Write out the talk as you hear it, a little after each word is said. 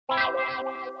The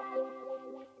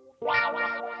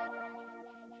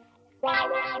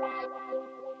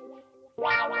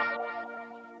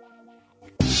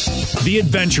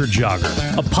Adventure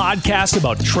Jogger, a podcast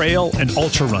about trail and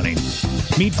ultra running.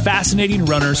 Meet fascinating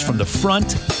runners from the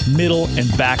front, middle,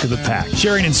 and back of the pack,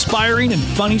 sharing inspiring and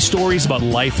funny stories about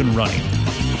life and running.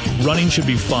 Running should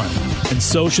be fun, and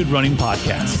so should running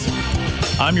podcasts.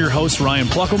 I'm your host, Ryan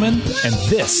Pluckelman, and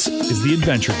this is The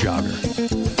Adventure Jogger.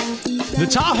 The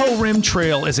Tahoe Rim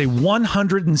Trail is a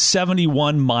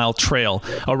 171-mile trail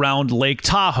around Lake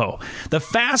Tahoe. The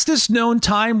fastest known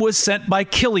time was set by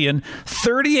Killian,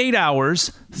 38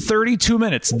 hours, 32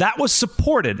 minutes. That was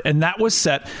supported, and that was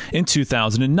set in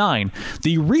 2009.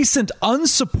 The recent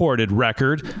unsupported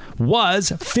record was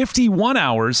 51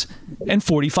 hours and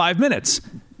 45 minutes.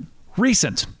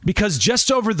 Recent, because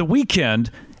just over the weekend,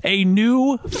 a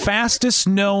new fastest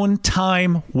known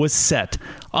time was set,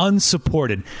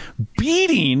 unsupported,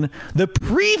 beating the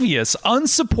previous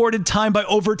unsupported time by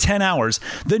over 10 hours.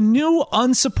 The new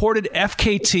unsupported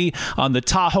FKT on the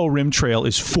Tahoe Rim Trail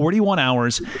is 41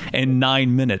 hours and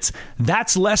 9 minutes.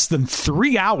 That's less than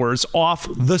 3 hours off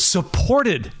the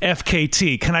supported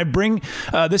FKT. Can I bring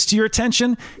this to your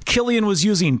attention? Killian was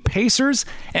using pacers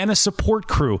and a support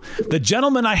crew. The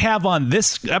gentleman I have on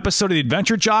this episode of The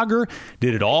Adventure Jogger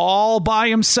did it all by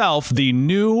himself. The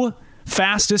new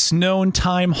fastest known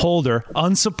time holder,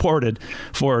 unsupported,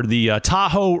 for the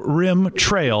Tahoe Rim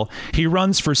Trail. He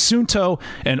runs for Sunto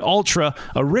and Ultra,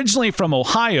 originally from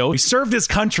Ohio. He served his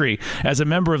country as a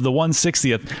member of the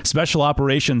 160th Special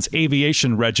Operations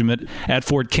Aviation Regiment at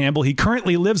Fort Campbell. He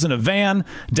currently lives in a van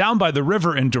down by the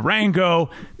river in Durango.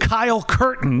 Kyle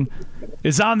Curtin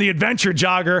is on the Adventure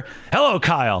Jogger. Hello,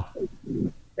 Kyle.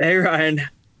 Hey, Ryan.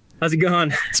 How's it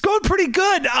going? It's going pretty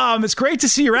good. It's great to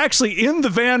see you're actually in the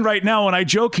van right now. When I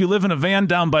joke you live in a van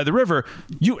down by the river,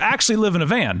 you actually live in a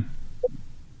van.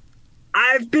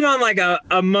 I've been on like a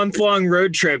month-long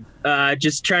road trip,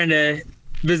 just trying to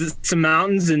visit some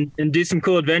mountains and do some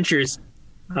cool adventures.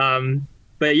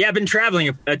 But yeah, I've been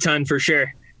traveling a ton for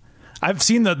sure. I've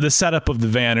seen the setup of the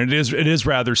van, and it is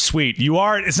rather sweet.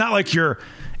 It's not like you're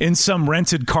in some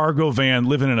rented cargo van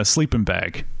living in a sleeping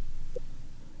bag.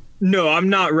 No, I'm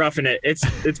not roughing it.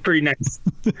 It's pretty nice.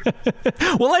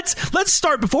 Well, let's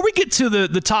start before we get to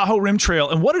the Tahoe Rim Trail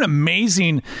and what an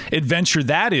amazing adventure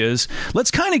that is.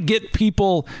 Let's kind of get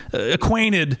people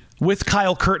acquainted with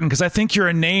Kyle Curtin, because I think you're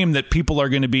a name that people are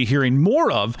going to be hearing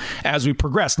more of as we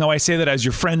progress. Now, I say that as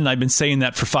your friend, and I've been saying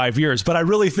that for 5 years, but I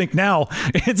really think now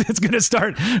it's going to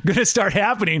start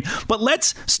happening. But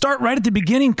let's start right at the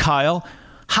beginning, Kyle.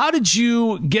 How did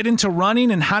you get into running,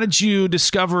 and how did you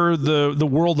discover the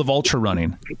world of ultra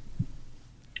running?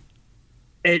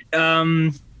 I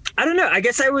don't know. I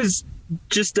guess I was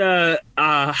just a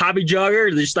hobby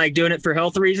jogger, just like doing it for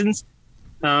health reasons.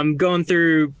 Going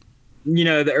through,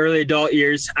 the early adult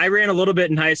years. I ran a little bit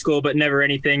in high school, but never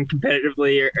anything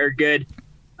competitively or good.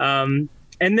 And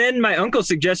then my uncle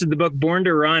suggested the book Born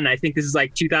to Run. I think this is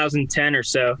like 2010 or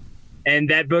so.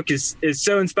 And that book is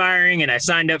so inspiring, and I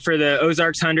signed up for the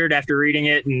Ozarks 100 after reading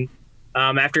it. And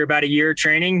after about a year of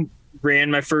training, ran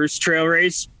my first trail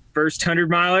race, first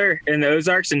 100-miler in the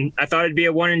Ozarks, and I thought it'd be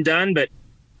a one and done, but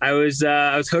I was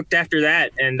hooked after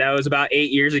that, and that was about 8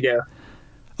 years ago.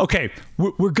 Okay,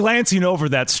 we're glancing over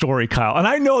that story, Kyle. And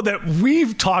I know that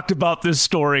we've talked about this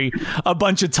story a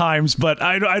bunch of times, but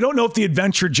I don't know if the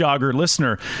Adventure Jogger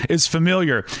listener is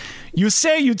familiar. You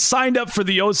say you'd signed up for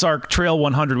the Ozark Trail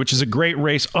 100, which is a great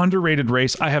race, underrated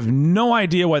race. I have no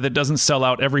idea why that doesn't sell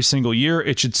out every single year.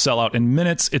 It should sell out in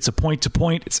minutes. It's a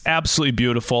point-to-point. It's absolutely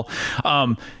beautiful.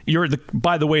 You're,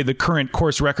 by the way, the current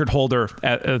course record holder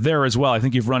there as well. I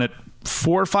think you've run it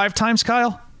 4 or 5 times,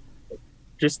 Kyle?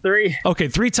 Just 3. Okay,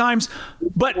 3 times.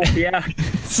 But yeah.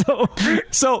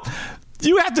 So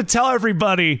you have to tell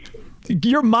everybody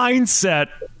your mindset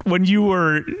when you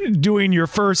were doing your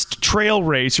first trail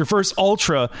race, your first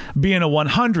ultra being a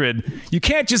 100. You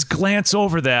can't just glance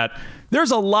over that.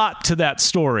 There's a lot to that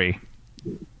story.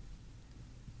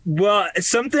 Well,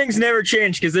 some things never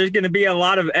change, because there's going to be a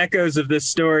lot of echoes of this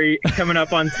story coming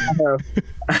up on Tahoe.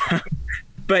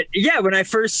 But yeah, when I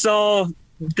first saw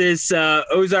this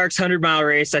Ozarks 100-mile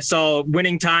race, I saw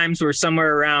winning times were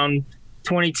somewhere around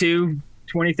 22,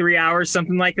 23 hours,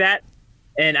 something like that.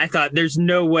 And I thought, there's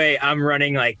no way I'm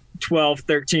running like 12,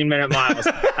 13-minute miles.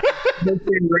 I'm a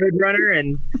road runner,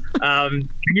 and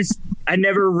I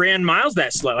never ran miles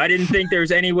that slow. I didn't think there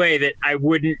was any way that I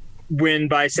wouldn't win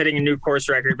by setting a new course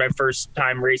record my first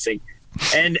time racing.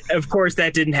 And of course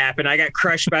that didn't happen. I got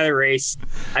crushed by the race.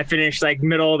 I finished like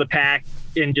middle of the pack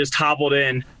and just hobbled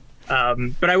in.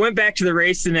 But I went back to the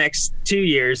race the next 2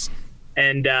 years,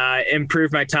 and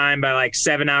improved my time by like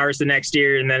 7 hours the next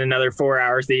year, and then another 4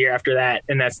 hours the year after that.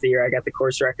 And that's the year I got the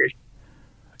course record.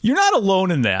 You're not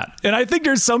alone in that. And I think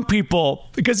there's some people,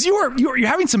 because you're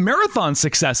having some marathon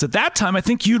success at that time. I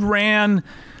think you'd ran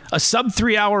a sub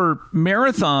 3 hour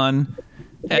marathon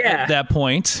at that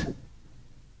point.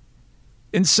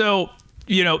 And so,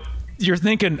 you're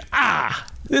thinking,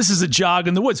 this is a jog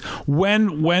in the woods.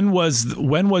 When was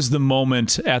the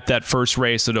moment at that first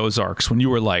race at Ozarks when you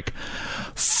were like,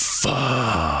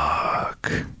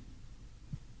 fuck?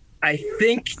 I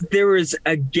think there was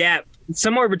a gap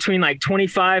somewhere between like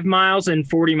 25 miles and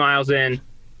 40 miles in.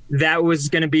 That was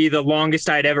going to be the longest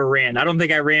I'd ever ran. I don't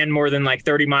think I ran more than like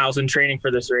 30 miles in training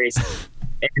for this race.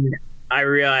 And I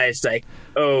realized like,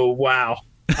 oh, wow,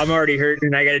 I'm already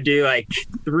hurting. I got to do like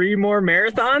 3 more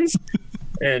marathons.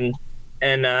 And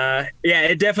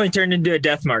it definitely turned into a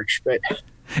death march. But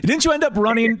didn't you end up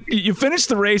running? You finished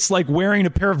the race like wearing a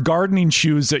pair of gardening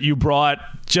shoes that you brought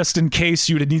just in case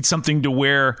you would need something to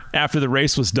wear after the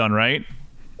race was done, right?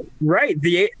 Right.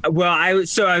 I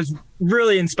was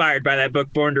really inspired by that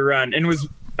book, Born to Run, and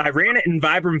I ran it in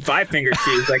Vibram 5-finger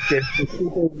shoes, like the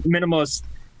minimalist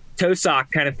toe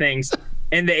sock kind of things.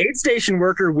 And the aid station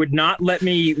worker would not let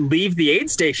me leave the aid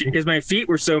station because my feet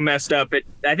were so messed up.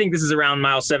 I think this is around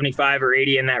mile 75 or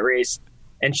 80 in that race.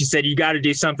 And she said, you got to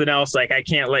do something else. Like, I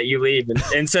can't let you leave.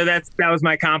 And so that was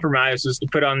my compromise, was to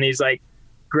put on these like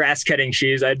grass cutting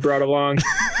shoes I'd brought along.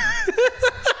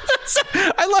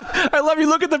 I love you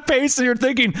look at the pace and you're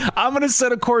thinking, I'm going to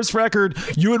set a course record.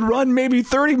 You would run maybe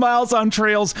 30 miles on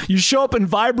trails. You show up in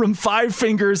Vibram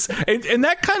 5-fingers. And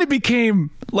that kind of became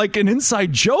like an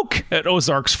inside joke at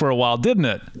Ozarks for a while, didn't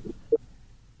it?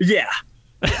 Yeah.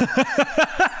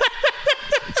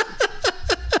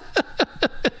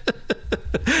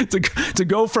 to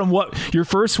go from what your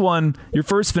first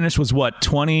finish was what,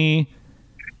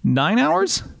 29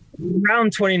 hours?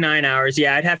 Around 29 hours.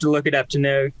 Yeah, I'd have to look it up to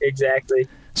know exactly.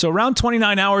 So around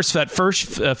 29 hours for that first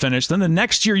finish. Then the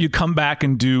next year you come back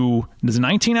and do, is it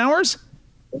 19 hours?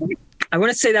 I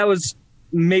want to say that was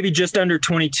maybe just under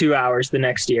 22 hours the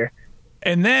next year.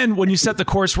 And then when you set the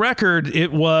course record,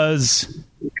 it was...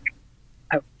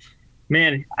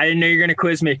 Man, I didn't know you were going to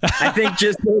quiz me. I think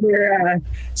just over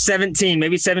 17,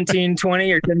 maybe 17:20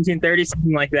 or 17:30,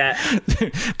 something like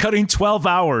that. Cutting 12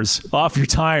 hours off your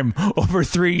time over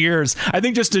 3 years. I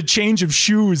think just a change of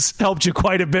shoes helped you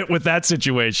quite a bit with that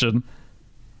situation.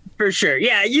 For sure.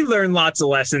 Yeah, you learn lots of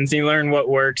lessons. You learn what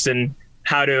works and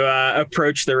how to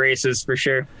approach the races, for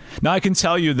sure. Now, I can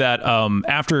tell you that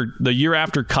after the year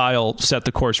after Kyle set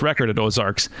the course record at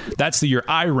Ozarks, that's the year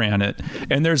I ran it.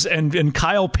 And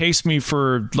Kyle paced me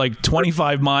for like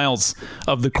 25 miles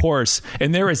of the course.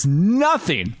 And there is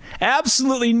nothing,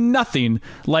 absolutely nothing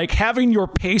like having your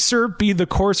pacer be the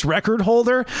course record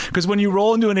holder. Because when you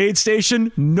roll into an aid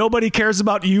station, nobody cares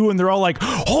about you. And they're all like,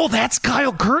 oh, that's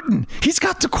Kyle Curtin. He's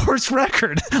got the course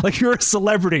record. Like, you're a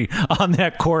celebrity on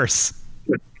that course.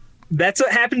 That's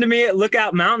what happened to me at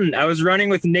Lookout Mountain. I was running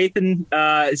with Nathan.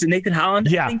 Is it Nathan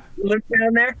Holland? Yeah. I think he lived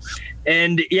down there.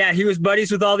 And yeah, he was buddies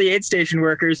with all the aid station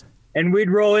workers. And we'd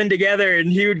roll in together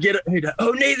and he'd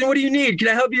oh, Nathan, what do you need? Can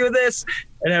I help you with this?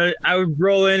 And I would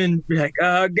roll in and be like,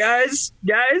 guys,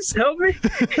 help me.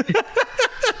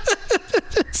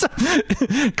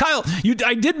 Kyle,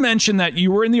 I did mention that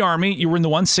you were in the Army. You were in the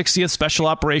 160th Special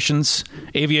Operations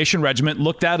Aviation Regiment.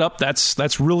 Look that up.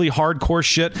 That's really hardcore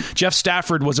shit. Jeff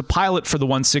Stafford was a pilot for the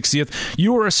 160th.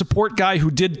 You were a support guy who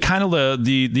did kind of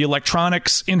the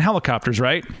electronics in helicopters,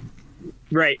 right?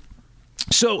 Right.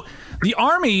 So the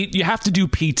Army, you have to do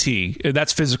PT.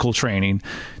 That's physical training.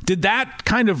 Did that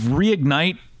kind of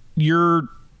reignite your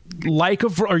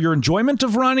or your enjoyment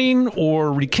of running,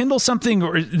 or rekindle something?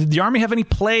 Or did the Army have any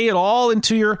play at all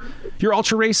into your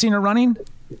ultra racing or running?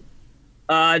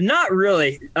 Not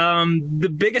really.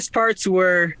 The biggest parts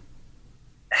were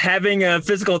having a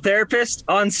physical therapist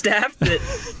on staff that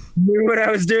knew what I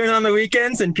was doing on the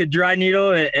weekends and could dry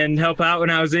needle and help out when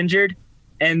I was injured.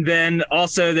 And then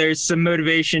also there's some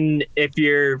motivation if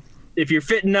you're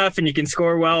fit enough and you can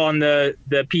score well on the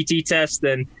PT test,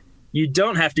 then you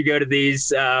don't have to go to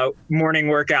these morning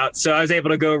workouts. So I was able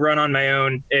to go run on my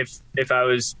own if I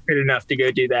was fit enough to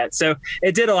go do that. So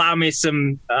it did allow me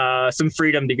some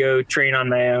freedom to go train on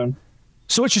my own.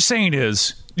 So what you're saying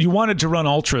is you wanted to run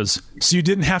ultras, so you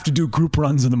didn't have to do group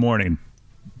runs in the morning.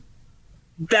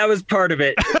 That was part of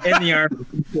it in the Army.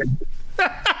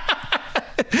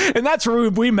 And that's where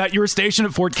we met. You were stationed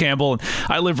at Fort Campbell, and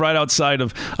I live right outside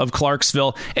of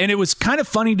Clarksville. And it was kind of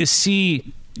funny to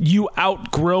see you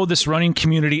outgrow this running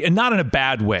community, and not in a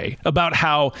bad way, about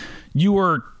how you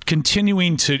were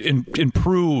continuing to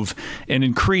improve and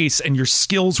increase, and your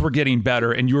skills were getting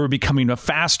better, and you were becoming a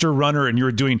faster runner, and you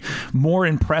were doing more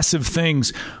impressive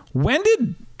things. When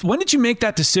did you make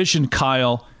that decision,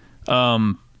 Kyle?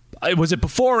 Was it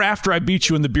before or after I beat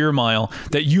you in the beer mile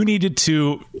that you needed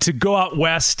to go out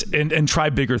west and try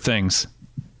bigger things?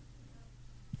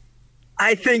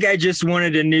 I think I just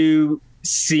wanted a new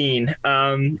scene.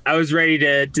 I was ready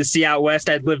to see out west.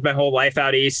 I'd lived my whole life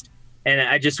out east, and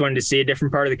I just wanted to see a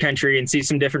different part of the country and see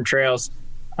some different trails.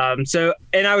 And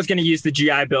I was going to use the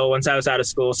GI Bill once I was out of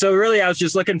school. So really, I was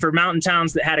just looking for mountain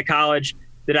towns that had a college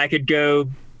that I could go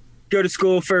to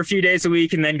school for a few days a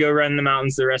week and then go run in the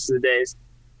mountains the rest of the days.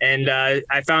 And I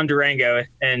found Durango,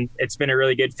 and it's been a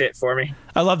really good fit for me.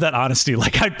 I love that honesty.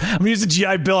 Like, I'm going to use the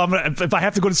GI Bill. If I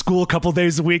have to go to school a couple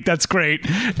days a week, that's great.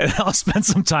 And I'll spend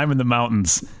some time in the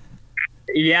mountains.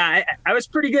 Yeah, I was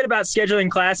pretty good about scheduling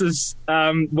classes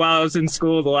while I was in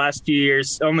school the last few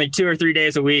years, only 2 or 3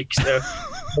 days a week. So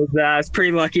I was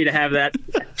pretty lucky to have that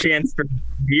chance for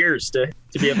years to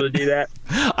be able to do that.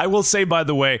 I will say, by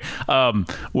the way,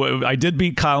 I did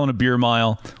beat Kyle in a beer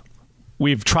mile.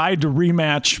 We've tried to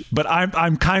rematch, but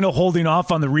I'm kind of holding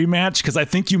off on the rematch because I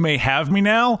think you may have me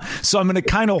now. So I'm going to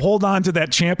kind of hold on to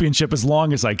that championship as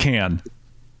long as I can.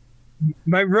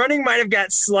 My running might have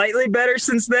got slightly better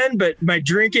since then, but my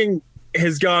drinking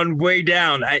has gone way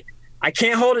down. I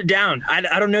can't hold it down.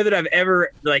 I don't know that I've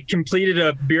ever completed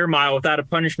a beer mile without a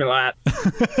punishment lap.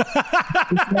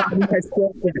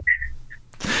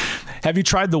 Have you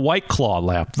tried the White Claw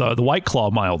lap, the White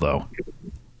Claw mile, though?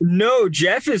 No,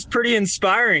 Jeff is pretty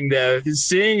inspiring, though.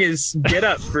 Seeing his get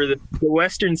up for the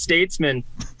Western Statesman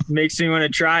makes me want to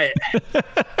try it.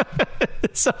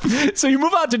 So you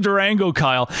move out to Durango,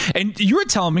 Kyle, and you were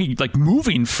telling me,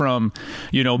 moving from,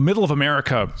 middle of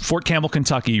America, Fort Campbell,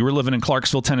 Kentucky, you were living in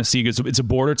Clarksville, Tennessee, it's a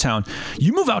border town.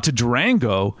 You move out to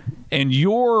Durango, and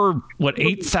you're,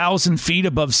 8,000 feet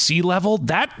above sea level?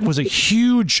 That was a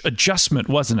huge adjustment,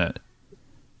 wasn't it?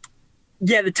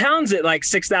 Yeah, the town's at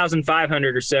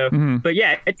 6,500 or so. Mm-hmm. But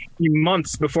yeah, it took me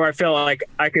months before I felt like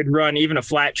I could run even a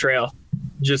flat trail.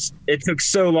 It took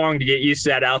so long to get used to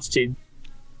that altitude.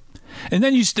 And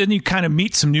then you kind of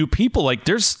meet some new people.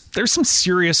 There's some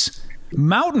serious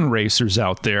mountain racers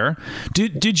out there.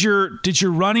 Did your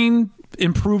running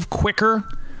improve quicker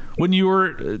when you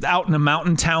were out in a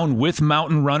mountain town with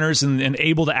mountain runners and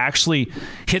able to actually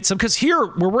hit some? Because here,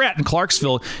 where we're at in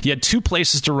Clarksville, you had 2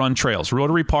 places to run trails: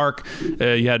 Rotary Park,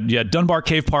 you had Dunbar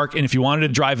Cave Park, and if you wanted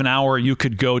to drive an hour, you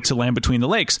could go to Land Between the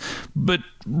Lakes. But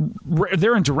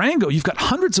there in Durango, you've got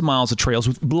hundreds of miles of trails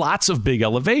with lots of big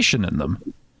elevation in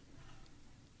them.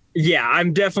 Yeah,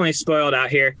 I'm definitely spoiled out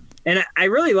here. And I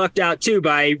really lucked out, too,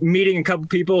 by meeting a couple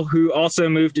people who also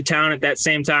moved to town at that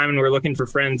same time and were looking for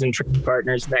friends and training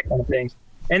partners, that kind of thing.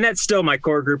 And that's still my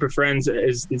core group of friends,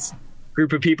 is this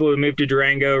group of people who moved to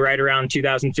Durango right around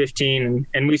 2015,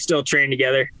 and we still train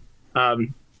together.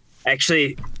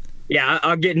 Actually, yeah,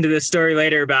 I'll get into this story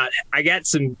later about I got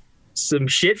some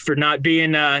shit for not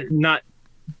getting the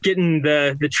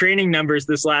training numbers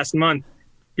this last month,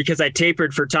 because I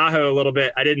tapered for Tahoe a little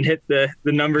bit. I didn't hit the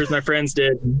numbers my friends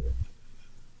did.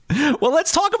 Well,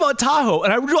 let's talk about Tahoe.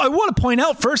 And I want to point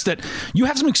out first that you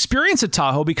have some experience at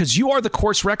Tahoe because you are the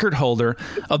course record holder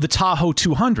of the Tahoe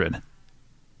 200.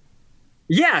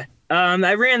 Yeah,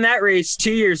 I ran that race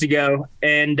 2 years ago.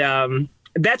 And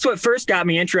that's what first got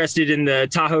me interested in the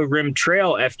Tahoe Rim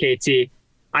Trail FKT.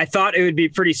 I thought it would be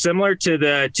pretty similar to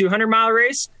the 200-mile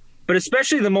race. But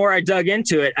especially the more I dug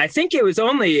into it, I think it was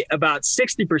only about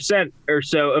 60% or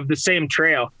so of the same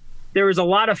trail. There was a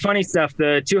lot of funny stuff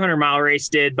the 200-mile race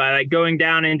did by going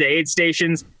down into aid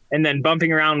stations and then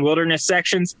bumping around wilderness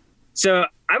sections. So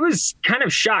I was kind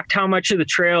of shocked how much of the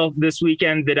trail this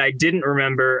weekend that I didn't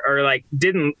remember or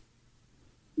didn't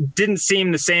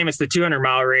seem the same as the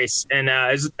 200-mile race, and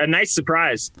it was a nice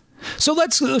surprise. So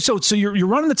you're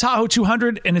running the Tahoe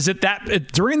 200, and is it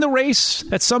that during the race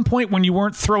at some point when you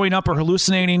weren't throwing up or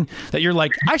hallucinating that you're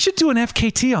like, I should do an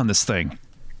FKT on this thing?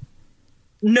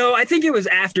 No, I think it was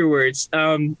afterwards.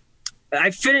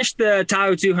 I finished the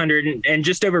Tahoe 200 in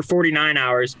just over 49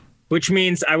 hours, which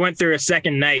means I went through a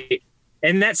second night,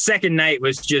 and that second night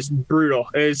was just brutal.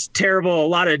 It was terrible, a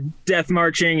lot of death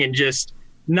marching and just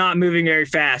not moving very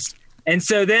fast. And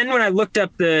so then when I looked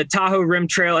up the Tahoe Rim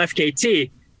Trail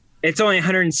FKT, it's only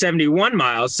 171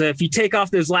 miles. So if you take off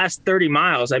those last 30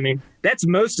 miles, I mean, that's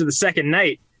most of the second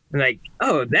night. And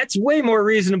oh, that's way more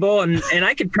reasonable. And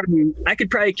I could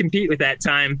probably compete with that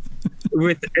time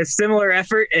with a similar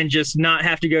effort and just not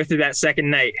have to go through that second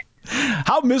night.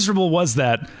 How miserable was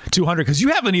that 200? Because you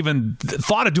haven't even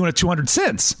thought of doing a 200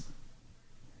 since.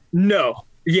 No.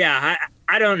 Yeah.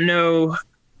 I don't know.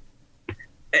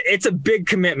 It's a big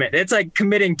commitment. It's like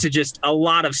committing to just a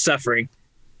lot of suffering.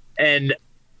 And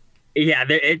yeah,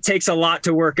 it takes a lot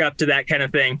to work up to that kind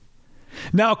of thing.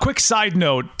 Now, a quick side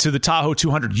note to the Tahoe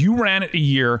 200. You ran it a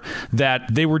year that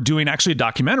they were doing actually a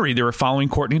documentary. They were following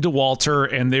Courtney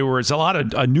Dauwalter, and there was a lot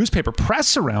of newspaper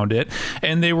press around it.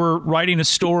 And they were writing a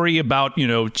story about,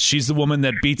 she's the woman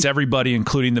that beats everybody,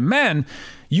 including the men.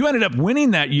 You ended up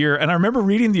winning that year, and I remember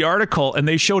reading the article, and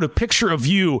they showed a picture of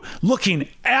you looking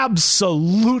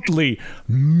absolutely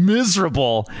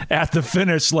miserable at the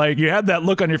finish. Like, you had that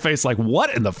look on your face like,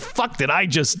 what in the fuck did I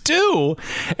just do?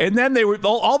 And then they were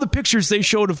all the pictures they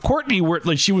showed of Courtney were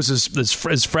like she was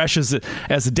as fresh as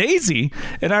a daisy.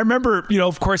 And I remember,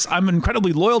 of course, I'm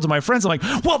incredibly loyal to my friends. I'm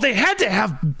like, well, they had to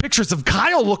have pictures of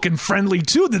Kyle looking friendly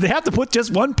too. Did they have to put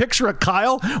just one picture of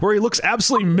Kyle where he looks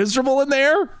absolutely miserable in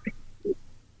there?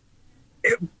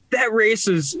 That race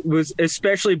was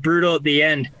especially brutal at the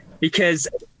end because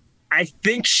I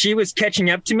think she was catching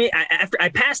up to me. I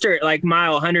passed her at like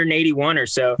mile 181 or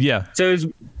so. Yeah. So it was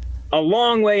a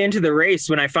long way into the race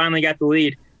when I finally got the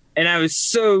lead. And I was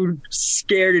so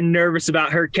scared and nervous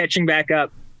about her catching back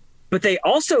up. But they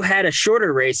also had a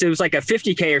shorter race. It was like a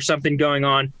 50K or something going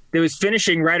on that was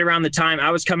finishing right around the time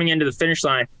I was coming into the finish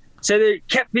line. So there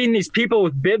kept being these people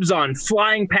with bibs on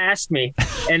flying past me.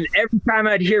 And every time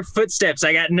I'd hear footsteps,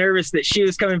 I got nervous that she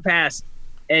was coming past.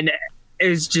 And it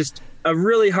was just a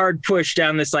really hard push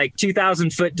down this like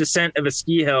 2,000-foot descent of a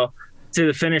ski hill to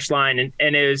the finish line.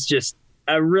 And it was just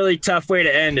a really tough way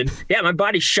to end. And yeah, my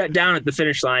body shut down at the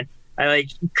finish line. I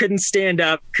couldn't stand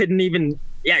up, couldn't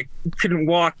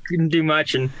walk, couldn't do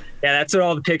much. And yeah, that's what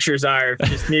all the pictures are.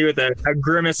 Just me with a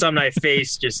grimace on my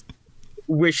face, just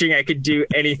wishing I could do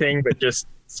anything but just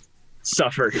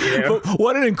suffer. But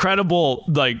what an incredible,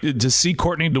 to see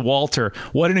Courtney Dauwalter,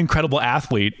 what an incredible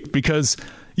athlete, because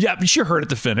yeah, she hurt at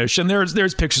the finish, and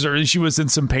there's pictures of her, she was in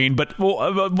some pain, but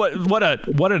what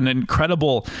an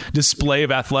incredible display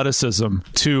of athleticism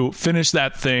to finish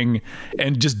that thing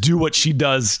and just do what she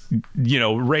does,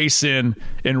 race in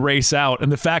and race out. And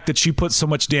the fact that she put so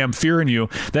much damn fear in you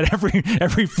that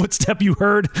every footstep you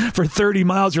heard for 30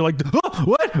 miles, you're like, oh,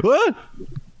 what?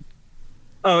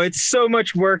 Oh, it's so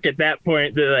much work at that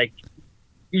point that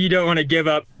you don't want to give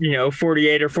up,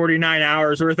 48 or 49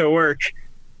 hours worth of work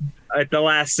at the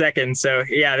last second. So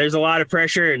yeah, there's a lot of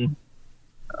pressure, and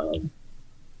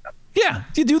yeah,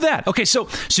 you do that. Okay, so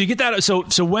you get that.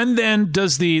 So when then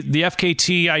does the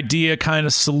FKT idea kind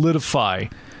of solidify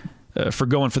for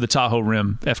going for the Tahoe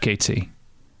Rim FKT?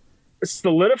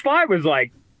 Solidify was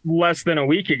like less than a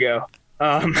week ago.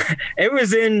 It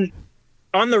was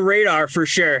on the radar for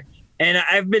sure, and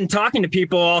I've been talking to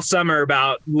people all summer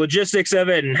about logistics of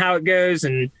it and how it goes.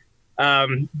 And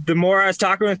the more I was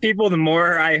talking with people, the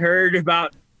more I heard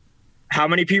about how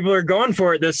many people are going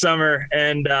for it this summer.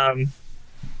 And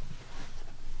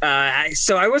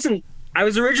so I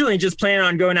was originally just planning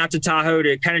on going out to Tahoe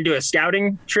to kind of do a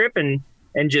scouting trip and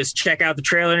just check out the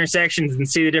trail intersections and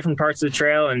see the different parts of the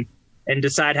trail and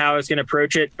decide how I was going to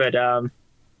approach it. But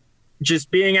just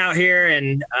being out here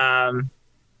and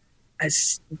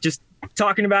just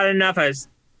talking about it enough, I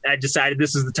decided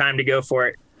this is the time to go for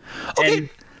it. Okay. And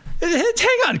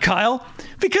hang on, Kyle,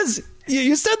 because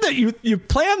you said that you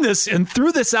planned this and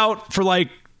threw this out for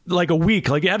like a week.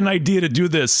 Like, you had an idea to do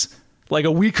this like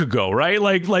a week ago, right?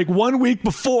 Like 1 week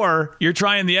before you're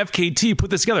trying the FKT, put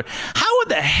this together. How in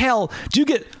the hell do you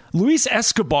get Luis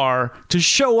Escobar to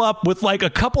show up with like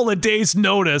a couple of days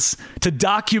notice to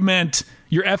document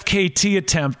your FKT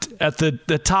attempt at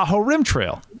the Tahoe Rim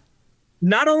Trail?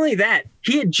 Not only that,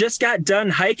 he had just got done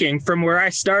hiking from where I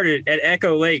started at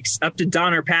Echo Lakes up to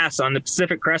Donner Pass on the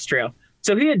Pacific Crest Trail.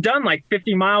 So he had done like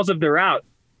 50 miles of the route,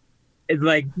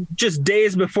 like just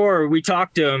days before we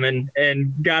talked to him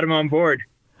and got him on board.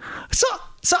 So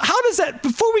how does that,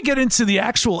 before we get into the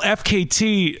actual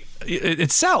FKT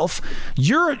itself,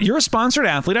 you're a sponsored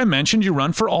athlete. I mentioned you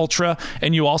run for Ultra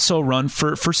and you also run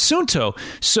for Sunto.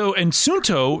 So, and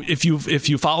Sunto, if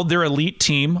you followed their elite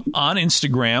team on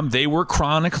Instagram, they were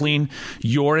chronicling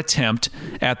your attempt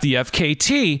at the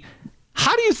FKT.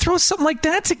 How do you throw something like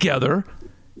that together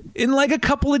in like a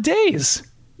couple of days?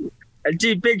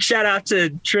 Dude, big shout out to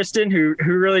Tristan who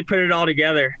really put it all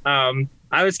together.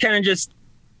 I was kind of just,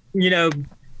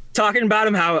 talking about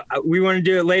him, how we want to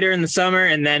do it later in the summer.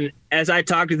 And then as I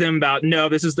talked with him about, no,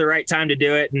 this is the right time to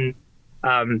do it.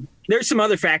 And there's some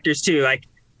other factors too. Like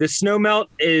the snow melt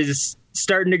is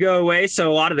starting to go away.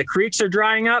 So a lot of the creeks are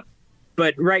drying up,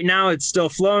 but right now it's still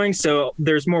flowing. So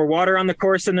there's more water on the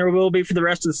course than there will be for the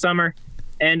rest of the summer.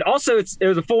 And also it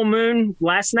was a full moon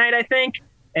last night, I think.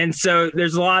 And so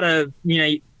there's a lot of,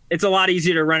 it's a lot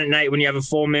easier to run at night when you have a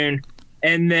full moon.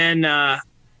 And then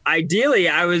ideally,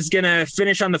 I was going to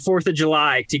finish on the 4th of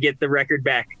July to get the record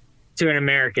back to an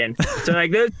American. So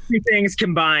like those two things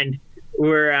combined,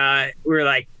 we're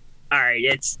like, all right,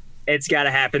 it's got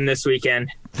to happen this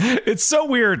weekend. It's so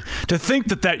weird to think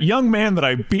that young man that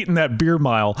I beat in that beer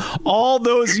mile all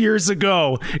those years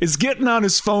ago is getting on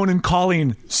his phone and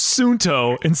calling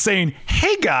Sunto and saying,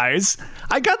 hey guys,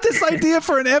 I got this idea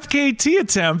for an FKT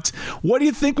attempt. What do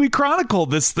you think we chronicle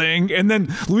this thing? And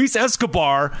then Luis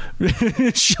Escobar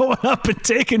showing up and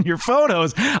taking your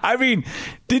photos. I mean,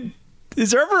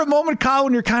 is there ever a moment, Kyle,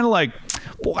 when you're kind of like,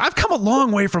 well, I've come a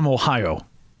long way from Ohio?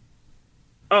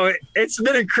 Oh, it's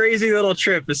been a crazy little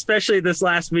trip, especially this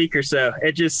last week or so.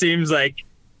 It just seems like,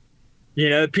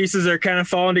 the pieces are kind of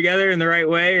falling together in the right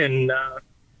way. And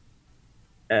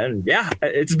yeah,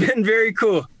 it's been very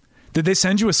cool. Did they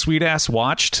send you a sweet ass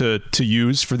watch to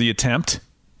use for the attempt?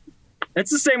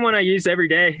 It's the same one I use every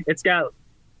day. It's got,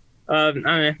 I don't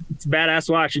know, it's a badass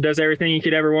watch. It does everything you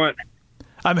could ever want.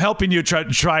 I'm helping you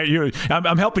try you.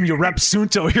 I'm helping you rep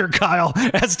Sunto here, Kyle,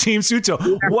 as Team Sunto.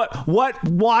 Yeah. What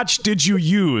watch did you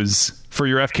use for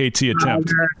your FKT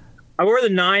attempt? I wore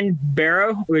the 9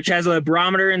 Barrow, which has a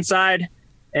barometer inside,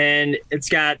 and it's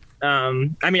got. I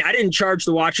didn't charge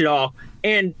the watch at all,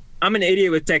 and I'm an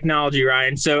idiot with technology,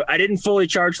 Ryan. So I didn't fully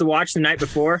charge the watch the night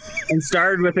before, and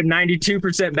started with a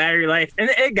 92% battery life, and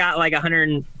it got like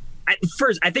 100.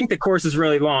 First, I think the course is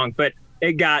really long, but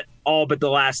it got all but the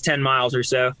last 10 miles or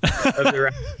so of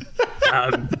the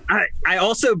run. I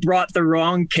also brought the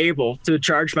wrong cable to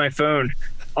charge my phone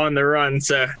on the run.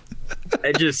 So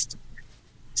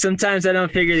sometimes I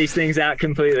don't figure these things out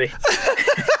completely.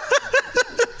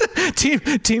 Team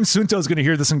Sunto is going to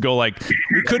hear this and go like,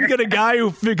 we couldn't get a guy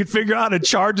who could figure out how to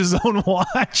charge his own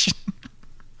watch.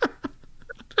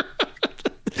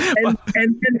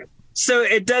 So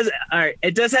it does. All right.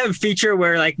 It does have a feature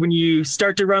where, like, when you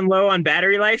start to run low on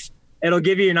battery life, it'll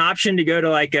give you an option to go to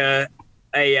like a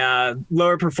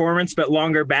lower performance but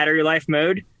longer battery life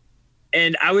mode.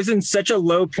 And I was in such a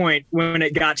low point when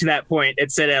it got to that point.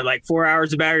 It said at like 4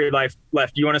 hours of battery life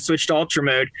left. You want to switch to ultra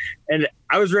mode? And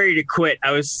I was ready to quit.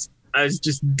 I was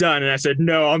just done. And I said,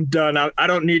 no, I'm done. I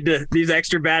don't need these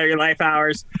extra battery life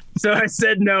hours. So I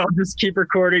said, no, I'll just keep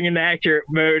recording in the accurate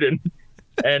mode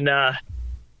and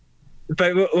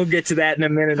but we'll get to that in a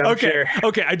minute, I'm sure.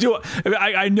 Okay,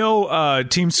 I know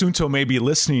Team Sunto may be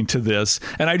listening to this,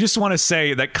 and I just want to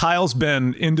say that Kyle's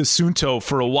been into Sunto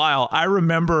for a while. I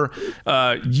remember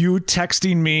you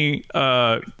texting me.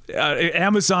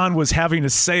 Amazon was having a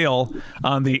sale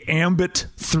on the Ambit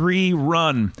 3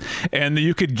 run, and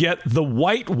you could get the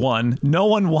white one. No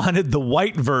one wanted the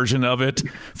white version of it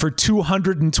for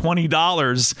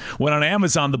 $220, when on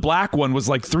Amazon the black one was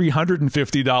like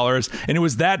 $350. And it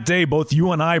was that day both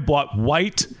you and I bought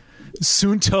white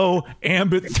Sunto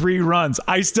Ambit 3 runs.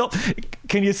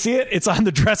 Can you see it? It's on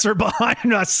the dresser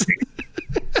behind us.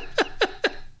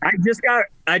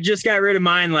 I just got rid of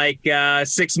mine like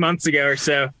 6 months ago or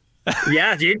so.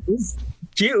 Yeah, dude, it's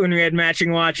cute when we had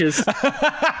matching watches.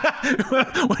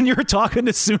 When you were talking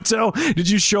to Sunto, did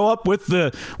you show up with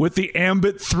the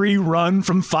Ambit 3 run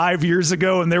from 5 years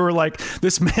ago, and they were like,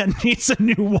 "This man needs a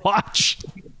new watch"?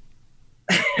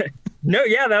 No,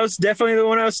 yeah, that was definitely the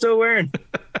one I was still wearing.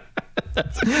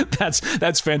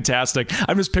 That's fantastic.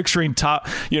 I'm just picturing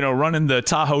running the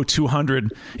Tahoe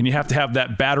 200, and you have to have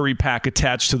that battery pack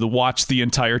attached to the watch the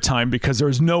entire time, because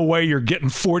there's no way you're getting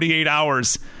 48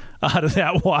 hours out of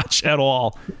that watch at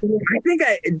all. I think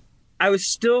I was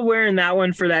still wearing that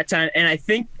one for that time, and I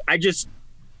think I just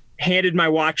handed my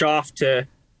watch off to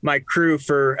my crew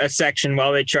for a section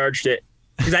while they charged it,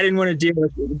 because I didn't want to deal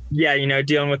with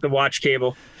dealing with the watch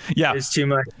cable. Yeah, it's too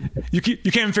much. You can't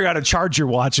even figure out how to charge your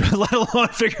watch, let alone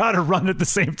figure out how to run at the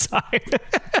same time.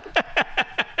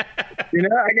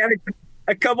 I got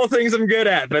a couple things I'm good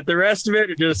at, but the rest of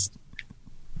it just.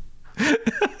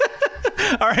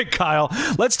 All right, Kyle,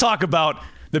 let's talk about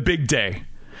the big day.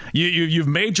 You've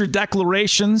made your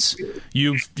declarations.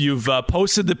 You've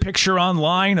posted the picture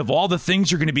online of all the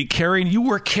things you're going to be carrying. You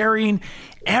were carrying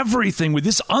everything with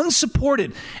this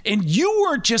unsupported, and you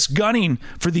weren't just gunning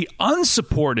for the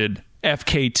unsupported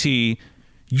FKT.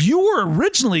 You were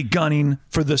originally gunning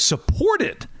for the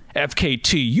supported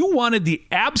FKT. You wanted the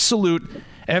absolute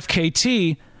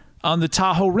FKT on the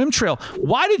Tahoe Rim Trail.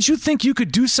 Why did you think you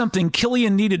could do something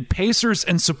Killian needed pacers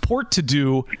and support to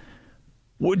do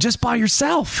just by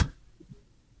yourself?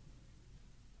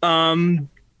 One,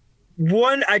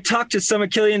 I talked to some of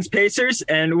Killian's pacers,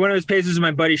 and one of those pacers is my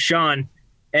buddy Sean.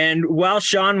 And while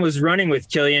Sean was running with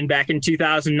Killian back in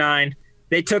 2009,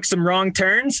 they took some wrong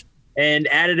turns, and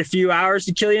added a few hours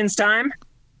to Killian's time.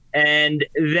 And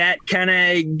that kind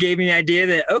of gave me the idea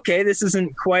that, okay, this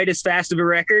isn't quite as fast of a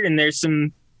record, and there's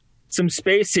some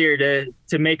space here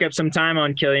to make up some time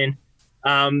on Killian.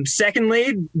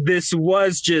 Secondly, this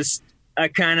was just a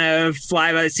kind of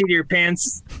fly by the seat of your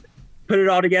pants, put it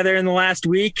all together in the last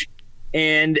week,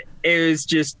 and it was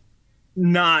just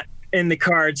not in the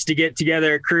cards to get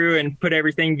together a crew and put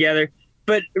everything together.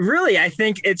 But really, I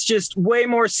think it's just way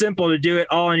more simple to do it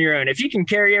all on your own. If you can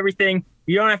carry everything,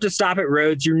 you don't have to stop at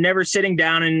roads. You're never sitting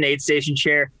down in an aid station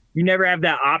chair. You never have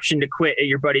that option to quit at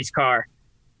your buddy's car.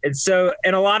 And so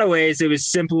in a lot of ways, it was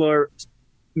simpler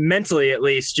mentally, at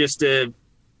least, just to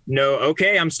know,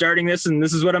 okay, I'm starting this and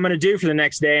this is what I'm going to do for the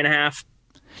next day and a half.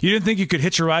 You didn't think you could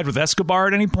hitch a ride with Escobar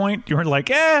at any point? You weren't like,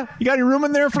 you got any room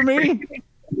in there for me?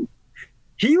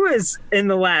 He was in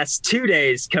the last 2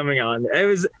 days coming on.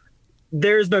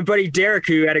 There's my buddy Derek,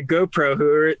 who had a GoPro,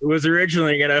 who was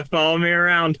originally going to follow me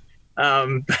around. He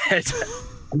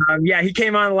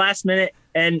came on the last minute,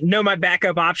 and no, my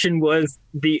backup option was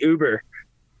the Uber.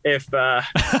 If how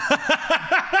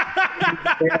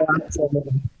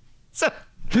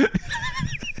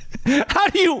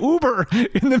do you Uber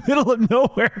in the middle of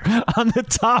nowhere on the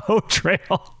Tahoe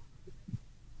Trail?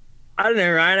 I don't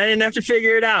know, Ryan. I didn't have to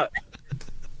figure it out.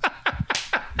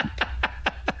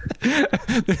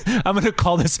 I'm going to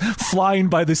call this Flying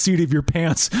by the Seat of Your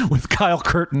Pants with Kyle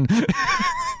Curtin.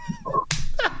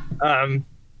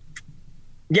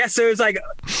 So it was like,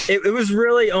 it was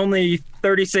really only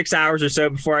 36 hours or so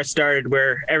before I started,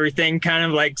 where everything kind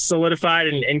of like solidified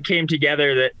and came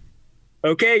together that,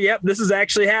 okay, yep, this is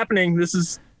actually happening. This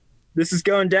is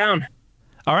going down.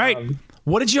 All right.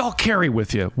 What did you all carry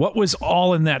with you? What was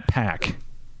all in that pack?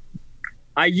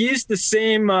 I used the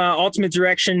same Ultimate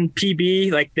Direction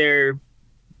PB, like their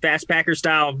Fast Packer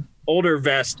style older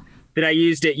vest that I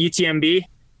used at UTMB.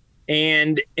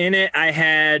 And in it, I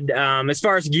had, as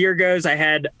far as gear goes, I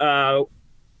had a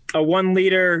 1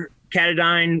 liter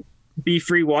Catadine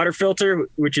Be-Free water filter,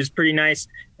 which is pretty nice.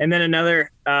 And then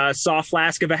another soft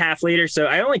flask of a 1/2 liter. So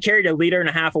I only carried 1.5 liters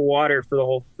of water for the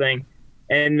whole thing.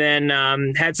 And then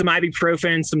had some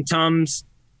ibuprofen, some Tums.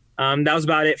 That was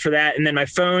about it for that. And then my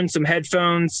phone, some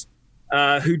headphones,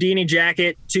 Houdini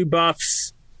jacket, 2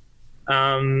 buffs,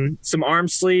 some arm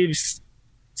sleeves,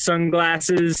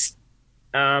 sunglasses,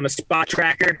 a spot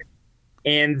tracker,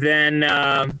 and then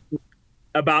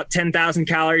about 10,000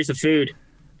 calories of food.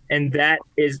 And that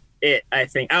is it, I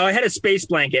think. Oh, I had a space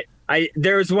blanket.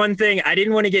 There was one thing I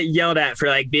didn't want to get yelled at for,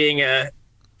 like being I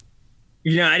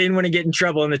didn't want to get in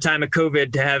trouble in the time of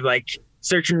COVID to have like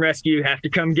search and rescue have to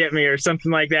come get me or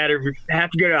something like that, or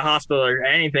have to go to a hospital or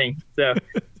anything. So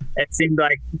it seemed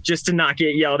like just to not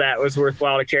get yelled at was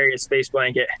worthwhile to carry a space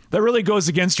blanket. That really goes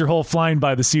against your whole flying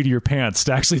by the seat of your pants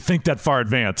to actually think that far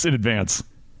in advance.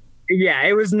 Yeah,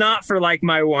 it was not for like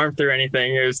my warmth or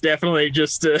anything. It was definitely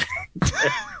just to...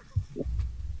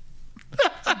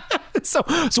 So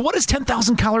what does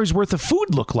 10,000 calories worth of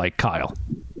food look like, Kyle?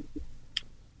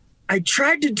 I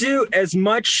tried to do as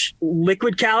much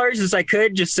liquid calories as I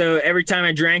could, just so every time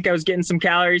I drank, I was getting some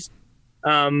calories.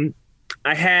 I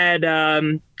had,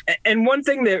 and one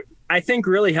thing that I think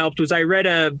really helped was I read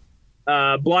a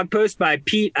blog post by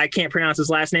Pete. I can't pronounce his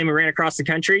last name. Who ran across the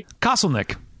country.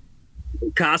 Koselnick.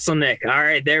 All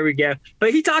right, there we go.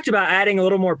 But he talked about adding a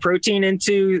little more protein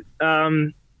into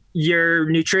your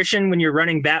nutrition when you're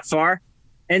running that far.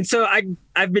 And so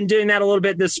I've been doing that a little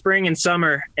bit this spring and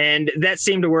summer, and that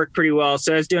seemed to work pretty well.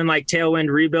 So I was doing like Tailwind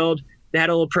Rebuild that had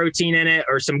a little protein in it,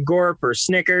 or some Gorp or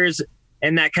Snickers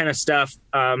and that kind of stuff.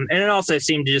 And it also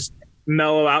seemed to just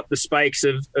mellow out the spikes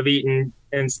of eating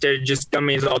instead of just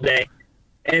gummies all day.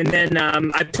 And then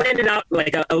I planned it out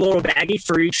like a little baggie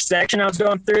for each section I was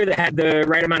going through that had the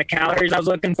right amount of calories I was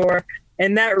looking for.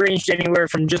 And that ranged anywhere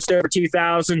from just over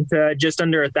 2,000 to just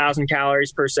under 1,000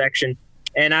 calories per section.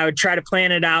 And I would try to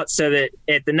plan it out so that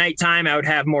at the nighttime, I would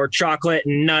have more chocolate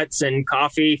and nuts and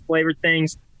coffee flavored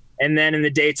things. And then in the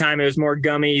daytime, it was more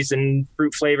gummies and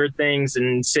fruit flavored things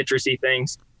and citrusy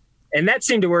things. And that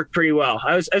seemed to work pretty well.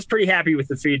 I was pretty happy with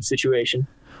the food situation.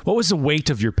 What was the weight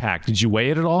of your pack? Did you weigh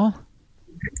it at all?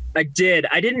 I did.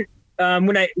 I didn't,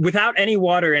 without any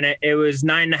water in it, it was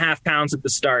 9.5 pounds at the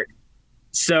start.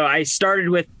 So I started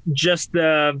with just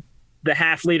the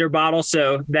 1/2 liter bottle.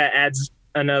 So that adds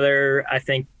another, I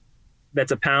think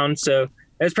that's a pound. So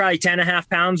it was probably 10.5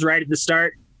 pounds right at the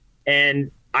start.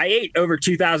 And I ate over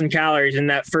 2,000 calories in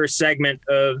that first segment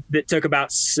that took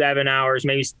about 7 hours,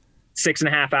 maybe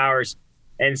 6.5 hours.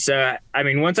 And so, I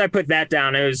mean, once I put that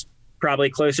down, it was probably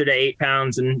closer to 8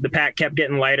 pounds, and the pack kept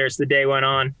getting lighter as the day went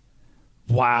on.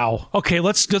 Wow. Okay.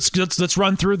 Let's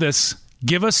run through this.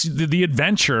 give us the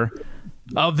adventure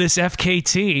of this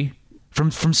FKT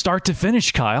from start to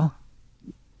finish, Kyle.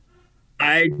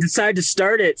 I decided to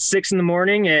start at 6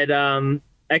 a.m. at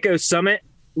Echo Summit,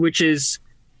 which is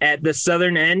at the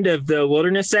southern end of the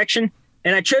wilderness section.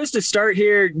 And I chose to start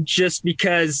here just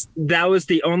because that was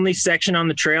the only section on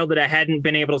the trail that I hadn't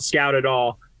been able to scout at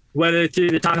all, whether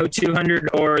through the Tahoe 200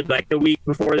 or like the week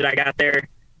before that I got there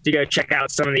to go check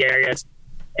out some of the areas.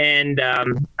 And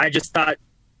I just thought,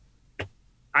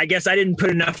 I guess I didn't put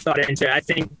enough thought into it. I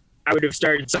think I would have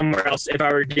started somewhere else if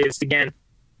I were to do this again.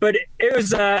 But it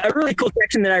was a really cool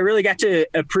section that I really got to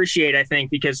appreciate, I think,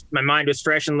 because my mind was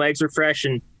fresh and legs were fresh.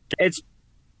 And it's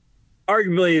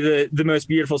arguably the most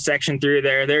beautiful section through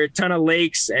there. There are a ton of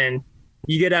lakes, and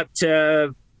you get up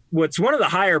to what's one of the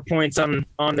higher points on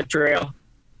the trail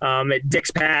at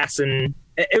Dick's Pass. And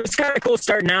it was kind of cool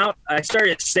starting out. I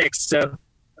started at 6, so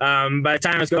by the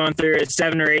time I was going through at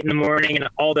 7 or 8 in the morning, and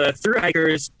all the thru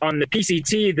hikers on the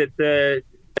PCT that the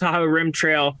Tahoe Rim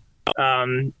Trail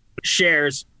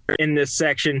shares in this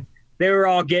section, they were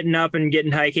all getting up and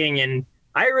getting hiking. And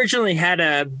I originally had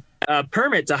a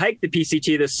permit to hike the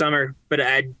PCT this summer, but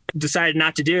I decided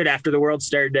not to do it after the world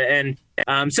started to end.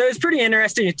 So it was pretty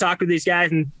interesting to talk with these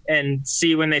guys and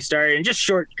see when they started, and just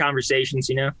short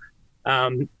conversations,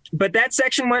 but that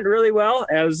section went really well.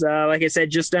 It was, like I said,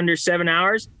 just under 7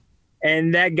 hours.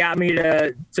 And that got me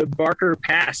to Barker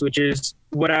Pass, which is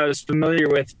what I was familiar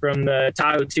with from the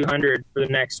Tahoe 200 for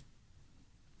the next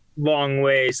long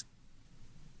ways.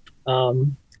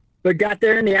 But got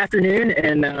there in the afternoon,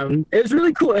 and it was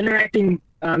really cool interacting.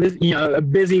 A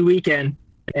busy weekend,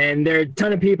 and there are a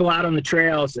ton of people out on the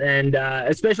trails, and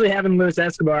especially having Luis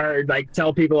Escobar like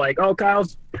tell people like, "Oh,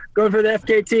 Kyle's going for the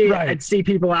FKT." Right. I'd see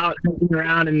people out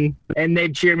around, and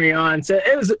they'd cheer me on. So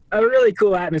it was a really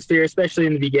cool atmosphere, especially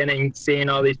in the beginning, seeing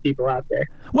all these people out there.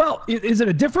 Well, is it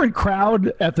a different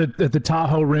crowd at the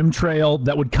Tahoe Rim Trail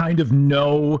that would kind of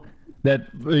know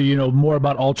that, more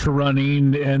about ultra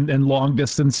running and long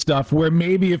distance stuff, where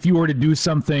maybe if you were to do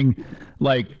something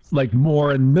like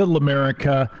more in middle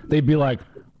America, they'd be like,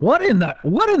 what in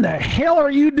the hell are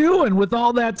you doing with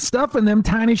all that stuff and them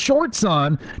tiny shorts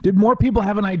on? Did more people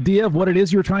have an idea of what it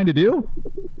is you're trying to do?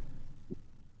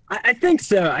 I think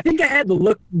so. I think I had the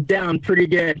look down pretty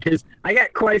good, because I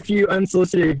got quite a few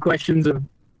unsolicited questions of,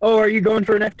 "Oh, are you going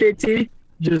for an FKT?"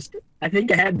 I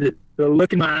think I had the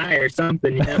look in my eye or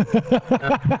something, But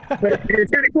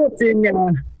it's kind of cool seeing.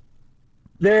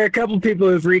 There are a couple people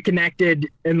who've reconnected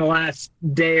in the last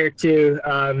day or two,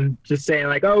 just saying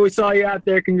like, "Oh, we saw you out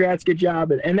there. Congrats, good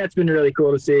job," and that's been really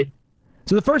cool to see.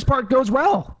 So the first part goes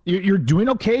well. You're doing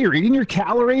okay. You're eating your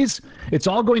calories. It's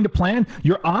all going to plan.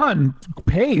 You're on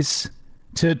pace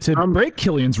to break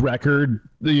Killian's record.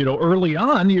 Early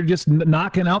on, you're just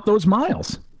knocking out those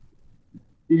miles.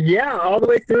 Yeah, all the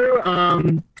way through.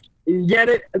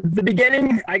 At the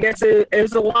beginning, I guess it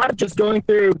was a lot of just going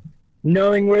through,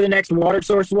 knowing where the next water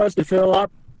source was to fill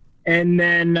up, and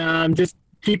then just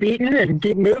keep eating and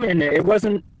keep moving. It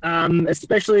wasn't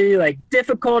especially like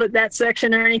difficult at that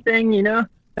section or anything, it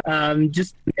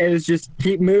was just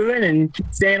keep moving and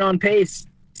keep staying on pace.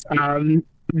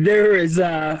 There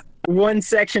was one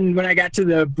section when I got to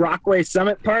the Brockway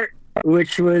Summit part,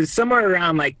 which was somewhere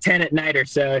around like 10 at night or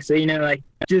so. So,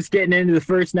 just getting into the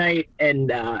first night, and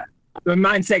the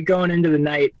mindset going into the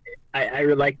night, I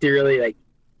would like to really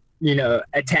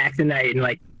attack the night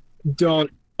and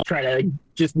don't try to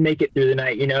just make it through the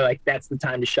night, that's the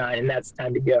time to shine and that's the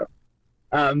time to go.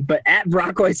 But at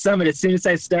Brockway Summit, as soon as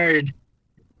I started,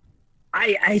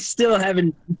 I still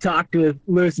haven't talked with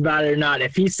Lewis about it or not,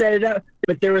 if he set it up,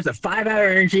 but there was a 5-hour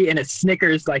energy and a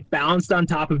Snickers balanced on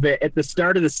top of it at the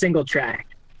start of the single track.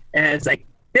 And it's like,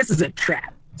 this is a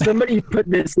trap. Somebody put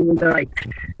this in to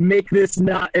make this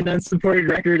not an unsupported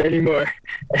record anymore.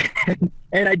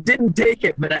 And I didn't take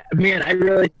it, but I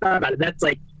really thought about it.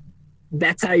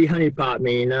 That's how you honeypot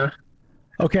me,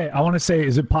 Okay, I want to say,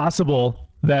 is it possible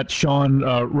that Sean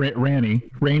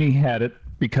Rainey had it,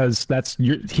 because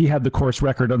he had the course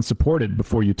record unsupported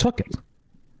before you took it?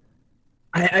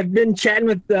 I've been chatting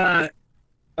with a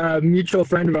mutual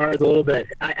friend of ours a little bit.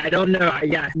 I don't know.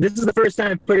 This is the first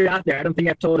time I've put it out there. I don't think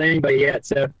I've told anybody yet.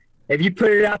 So if you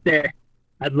put it out there,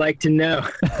 I'd like to know.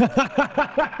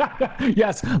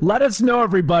 Yes, let us know,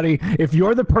 everybody, if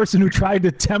you're the person who tried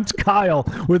to tempt Kyle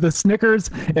with a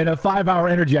Snickers and a 5-hour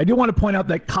energy. I do want to point out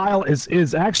that Kyle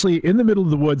is actually in the middle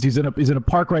of the woods. He's in a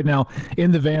park right now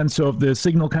in the van. So if the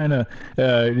signal kind of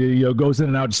goes in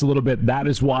and out just a little bit, that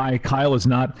is why Kyle is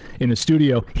not in a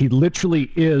studio. He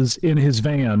literally is in his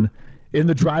van in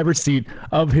the driver's seat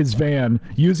of his van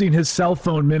using his cell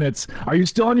phone minutes. Are you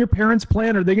still on your parents'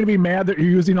 plan? Are they going to be mad that you're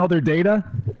using all their data?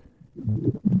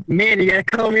 Man, you gotta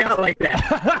call me out like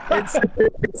that.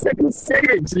 It's 7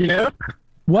 seconds, you know?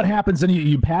 What happens then?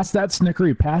 You pass that Snicker,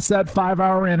 you pass that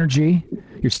 5-hour energy.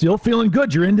 You're still feeling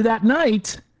good. You're into that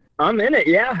night. I'm in it,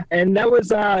 yeah. And that was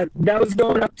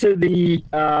going up to the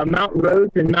Mount Rose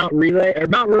and Mount Relay, or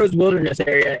Mount Rose Wilderness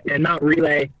area, and Mount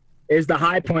Relay is the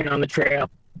high point on the trail.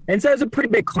 And so it's a pretty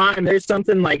big climb. There's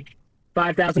something like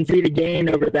 5,000 feet of gain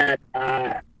over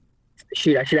that.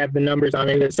 Shoot, I should have the numbers on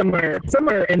it. It's somewhere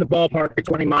in the ballpark of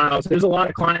 20 miles. There's a lot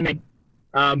of climbing,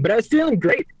 but I was feeling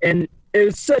great, and it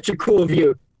was such a cool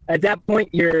view. At that point,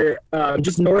 you're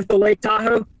just north of Lake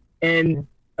Tahoe, and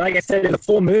like I said, it's a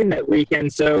full moon that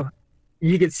weekend, so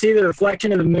you could see the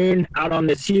reflection of the moon out on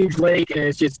this huge lake, and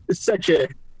it's such a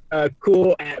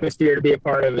cool atmosphere to be a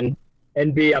part of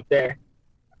and be up there.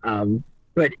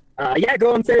 Yeah,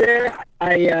 going through there,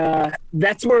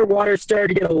 that's where water started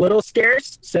to get a little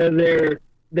scarce. So there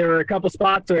were a couple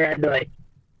spots where I had to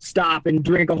stop and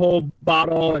drink a whole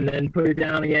bottle and then put it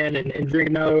down again and drink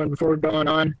another one before going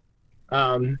on.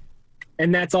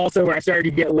 And that's also where I started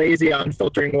to get lazy on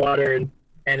filtering water,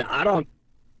 and I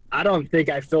don't think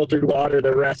I filtered water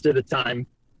the rest of the time.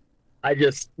 I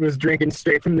just was drinking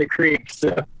straight from the creek.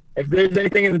 So if there's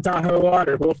anything in the Tahoe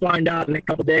water, we'll find out in a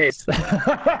couple days.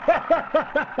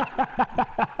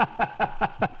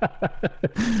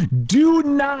 Do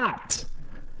not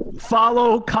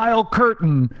follow Kyle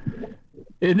Curtin,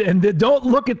 and don't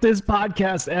look at this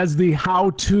podcast as the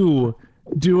how-to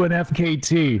do an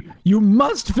FKT. You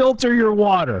must filter your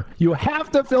water. You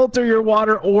have to filter your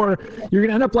water, or you're going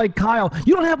to end up like Kyle.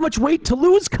 You don't have much weight to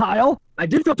lose, Kyle. I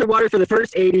did filter water for the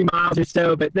first 80 miles or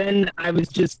so, but then I was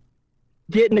just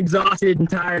getting exhausted and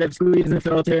tired of squeezing the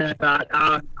filter, and I thought,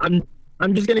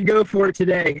 I'm just gonna go for it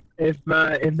today. If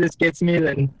this gets me,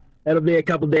 then it'll be a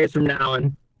couple days from now,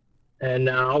 and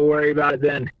I'll worry about it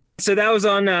then. So that was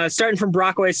on starting from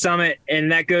Brockway Summit,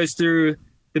 and that goes through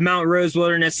the Mount Rose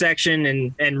Wilderness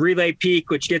section and Relay Peak,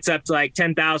 which gets up to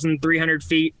 10,300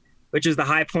 feet, which is the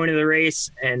high point of the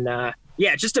race. And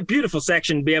just a beautiful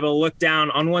section to be able to look down.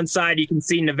 On one side, you can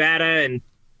see Nevada and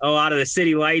a lot of the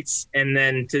city lights, and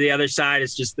then to the other side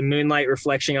is just the moonlight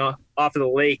reflecting off of the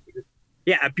lake.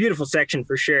 Yeah, a beautiful section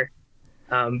for sure.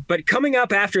 But coming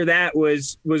up after that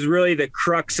was really the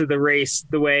crux of the race,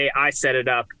 the way I set it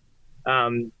up.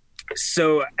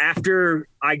 So after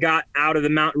I got out of the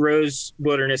Mount Rose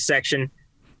Wilderness section,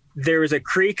 there was a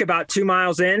creek about 2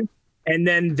 miles in, and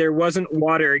then there wasn't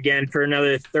water again for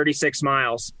another 36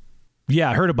 miles. Yeah,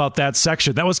 I heard about that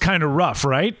section. That was kind of rough,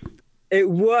 right? It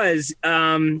was.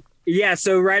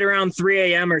 So right around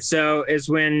 3 a.m. or so is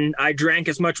when I drank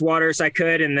as much water as I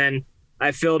could, and then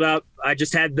I filled up. I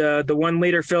just had the 1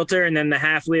 liter filter and then the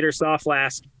half-liter soft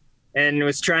flask, and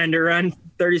was trying to run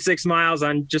 36 miles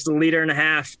on just 1.5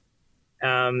 liters.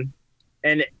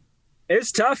 And it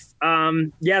was tough.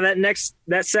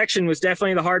 That section was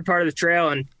definitely the hard part of the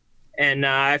trail, and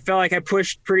I felt like I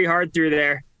pushed pretty hard through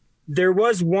there. There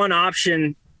was one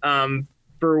option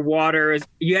for water.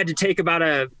 You had to take about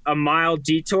a mile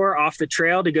detour off the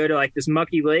trail to go to this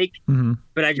mucky lake. Mm-hmm.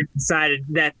 But I just decided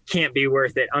that can't be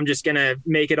worth it. I'm just going to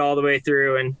make it all the way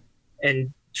through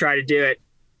and try to do it.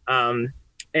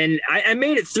 And I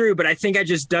made it through, but I think I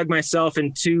just dug myself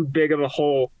in too big of a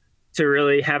hole to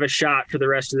really have a shot for the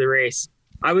rest of the race.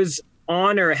 I was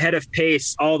on or ahead of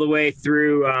pace all the way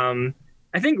through,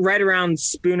 I think right around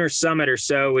Spooner Summit or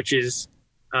so, which is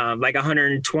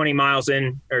 120 miles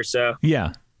in or so.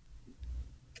 Yeah.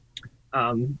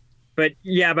 But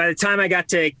yeah, by the time I got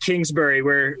to Kingsbury,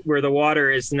 where the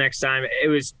water is the next time,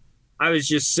 I was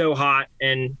just so hot,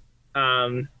 and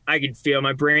I could feel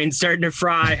my brain starting to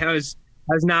fry. I was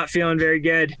not feeling very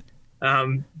good.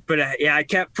 I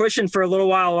kept pushing for a little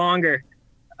while longer.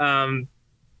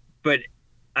 But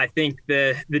I think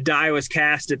the die was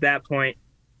cast at that point.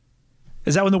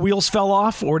 Is that when the wheels fell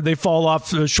off, or did they fall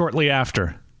off shortly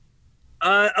after?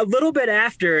 A little bit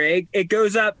after. It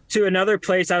goes up to another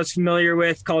place I was familiar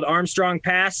with called Armstrong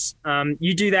Pass.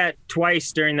 You do that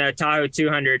twice during the Tahoe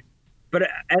 200. But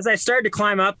as I started to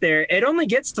climb up there, it only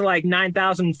gets to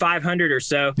 9,500 or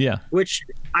so, yeah, which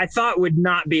I thought would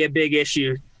not be a big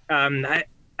issue. I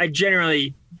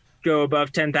generally go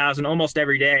above 10,000 almost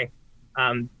every day.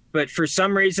 But for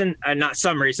some reason, not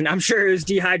some reason, I'm sure it was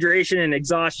dehydration and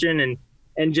exhaustion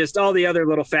and just all the other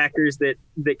little factors that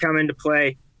come into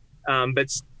play. But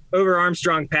over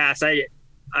Armstrong Pass,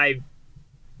 I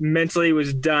mentally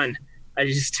was done.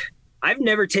 I've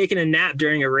never taken a nap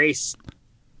during a race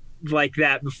like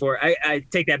that before. I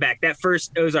take that back. That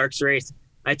first Ozarks race,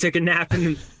 I took a nap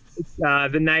in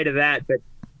the night of that. But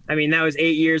I mean, that was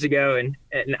 8 years ago, and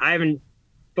I haven't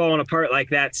fallen apart like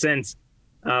that since.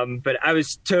 But I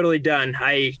was totally done.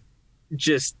 I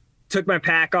just took my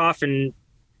pack off and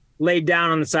laid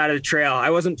down on the side of the trail. I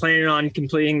wasn't planning on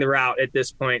completing the route at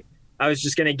this point. I was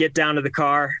just going to get down to the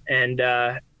car and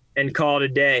call it a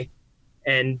day.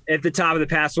 And at the top of the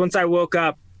pass, once I woke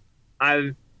up,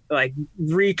 I like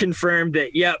reconfirmed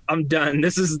that, yep, I'm done.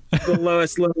 This is the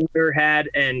lowest low I've ever had.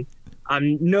 And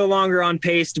I'm no longer on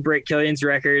pace to break Killian's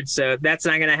record. So that's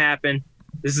not going to happen.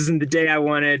 This isn't the day I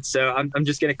wanted. So I'm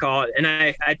just going to call it. And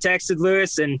I texted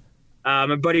Lewis and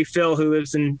my buddy Phil, who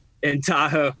lives in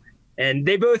Tahoe, and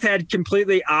they both had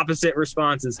completely opposite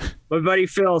responses. My buddy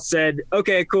Phil said,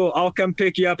 okay, cool, I'll come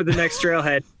pick you up at the next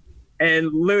trailhead.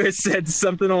 And Lewis said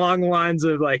something along the lines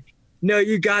of like, no,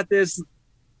 you got this.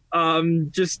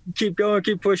 Just keep going,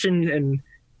 keep pushing.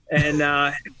 And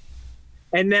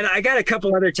then I got a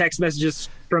couple other text messages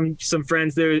from some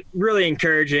friends that were really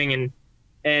encouraging.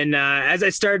 And as I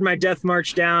started my death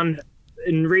march down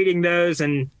and reading those,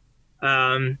 and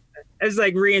I was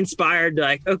like re-inspired,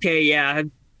 like, okay, yeah,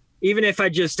 even if I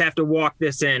just have to walk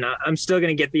this in, I'm still going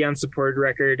to get the unsupported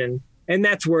record. And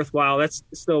that's worthwhile. That's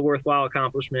still a worthwhile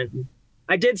accomplishment. And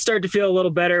I did start to feel a little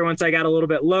better once I got a little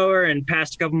bit lower and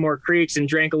passed a couple more creeks and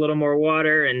drank a little more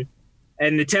water, and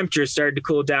the temperature started to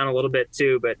cool down a little bit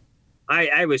too. But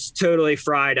I was totally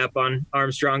fried up on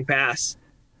Armstrong Pass.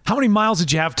 How many miles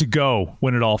did you have to go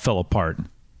when it all fell apart?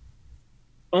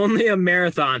 Only a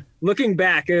marathon. Looking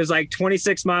back, it was like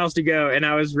 26 miles to go, and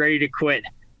I was ready to quit.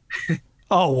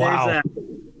 Oh, wow.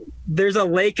 There's a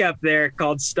lake up there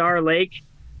called Star Lake,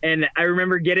 and I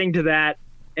remember getting to that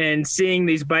and seeing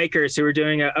these bikers who were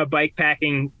doing a bike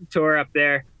packing tour up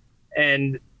there,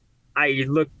 and I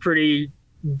looked pretty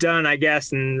done, I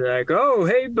guess, and like, oh,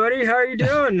 hey, buddy, how are you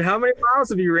doing? How many miles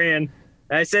have you ran?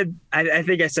 And I said, I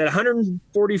think I said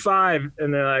 145,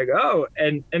 and they're like, oh,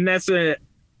 and that's when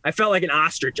I felt like an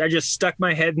ostrich. I just stuck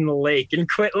my head in the lake and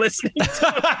quit listening to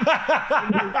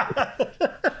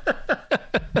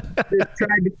just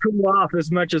tried to cool off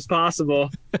as much as possible.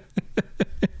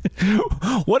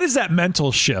 What is that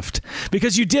mental shift?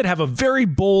 Because you did have a very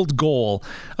bold goal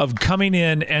of coming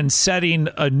in and setting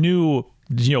a new,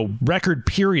 record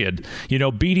period,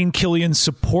 beating Killian's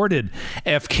supported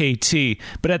FKT.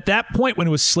 But at that point, when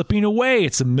it was slipping away,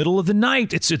 it's the middle of the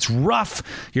night. It's rough.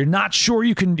 You're not sure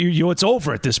you can, it's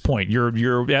over at this point.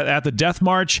 You're at the death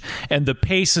march and the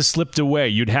pace has slipped away.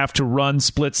 You'd have to run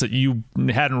splits that you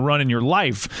hadn't run in your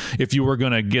life if you were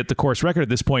going to get the course record at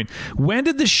this point. When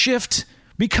did the shift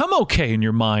become okay in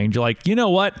your mind? You're like, you know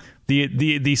what?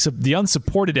 The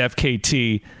unsupported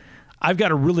FKT, I've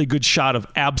got a really good shot of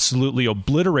absolutely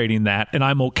obliterating that, and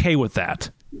I'm okay with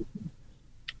that.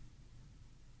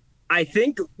 I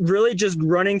think really just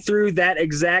running through that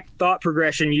exact thought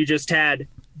progression you just had,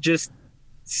 just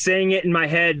saying it in my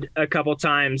head a couple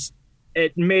times,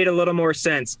 it made a little more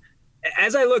sense.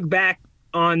 As I look back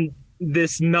on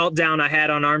this meltdown I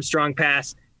had on Armstrong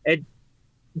Pass, it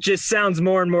just sounds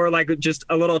more and more like just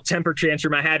a little temper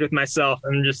tantrum I had with myself.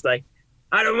 I'm just like,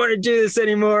 I don't want to do this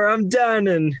anymore. I'm done.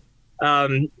 And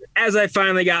as I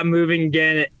finally got moving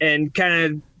again and kind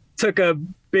of took a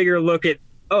bigger look at,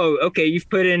 oh, okay, you've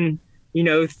put in,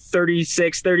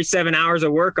 36, 37 hours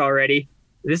of work already.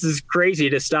 This is crazy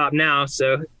to stop now.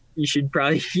 So you should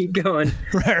probably keep going.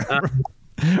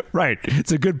 Right.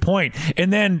 It's a good point.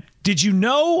 And then did you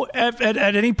know at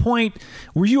any point,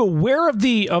 were you aware of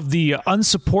the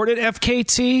unsupported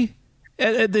FKT?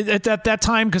 At that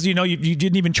time, because you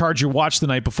didn't even charge your watch the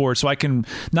night before, so I can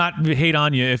not hate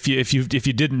on you if you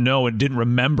didn't know and didn't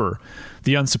remember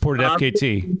the unsupported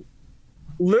FKT.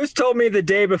 Lewis told me the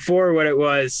day before what it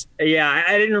was. Yeah,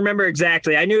 I didn't remember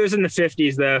exactly. I knew it was in the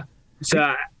 50s though.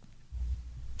 So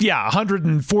yeah,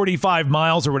 145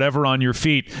 miles or whatever on your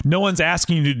feet. No one's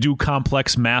asking you to do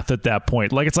complex math at that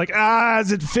point. Like, it's like,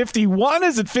 is it 51?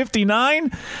 Is it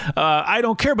 59? I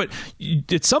don't care. But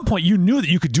at some point, you knew that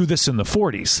you could do this in the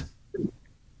 40s.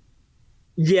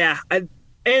 Yeah.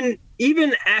 And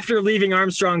even after leaving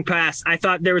Armstrong Pass, I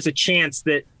thought there was a chance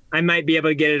that I might be able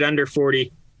to get it under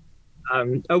 40.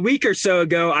 A week or so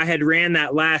ago, I had ran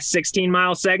that last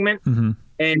 16-mile segment,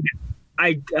 and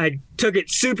I took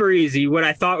it super easy, what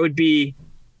I thought would be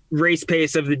race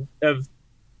pace of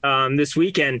this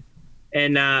weekend.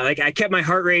 And I kept my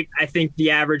heart rate. I think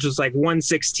the average was like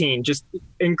 116, just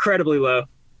incredibly low.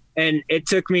 And it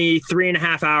took me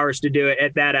 3.5 hours to do it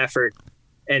at that effort.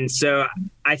 And so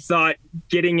I thought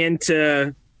getting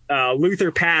into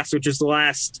Luther Pass, which was the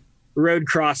last road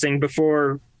crossing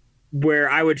before where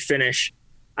I would finish,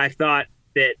 I thought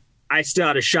that I still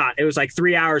had a shot. It was like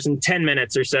 3 hours and 10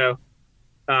 minutes or so.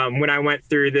 when I went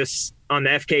through this on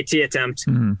the FKT attempt.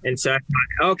 And so I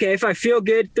thought, okay, if I feel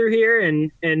good through here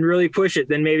and really push it,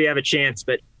 then maybe I have a chance,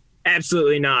 but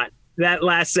absolutely not. That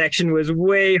last section was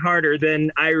way harder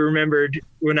than I remembered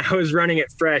when I was running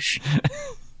it fresh.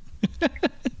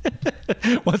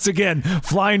 Once again,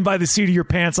 flying by the seat of your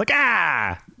pants like,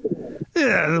 yeah,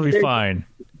 that'll be fine.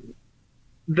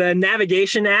 The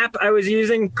navigation app I was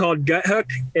using called Gut Hook,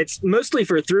 it's mostly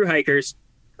for thru hikers,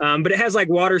 but it has like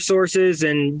water sources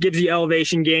and gives you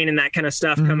elevation gain and that kind of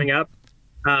stuff coming up.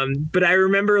 But I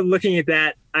remember looking at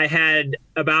that. I had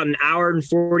about an hour and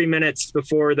 40 minutes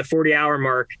before the 40-hour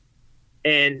mark.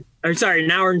 An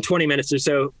hour and 20 minutes or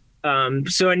so.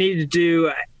 So I needed to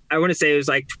do, I want to say it was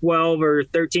like 12 or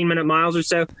 13 minute miles or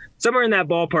so, somewhere in that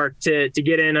ballpark to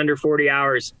get in under 40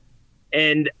 hours.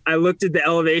 And I looked at the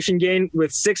elevation gain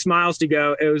with 6 miles to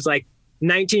go. It was like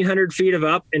 1,900 feet of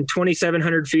up and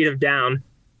 2,700 feet of down.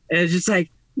 And it's just like,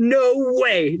 no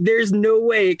way. There's no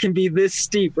way it can be this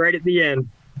steep right at the end.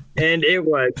 And it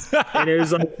was. And it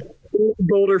was like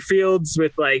boulder fields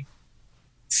with like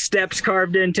steps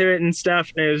carved into it and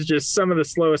stuff. And it was just some of the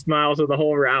slowest miles of the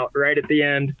whole route right at the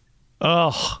end.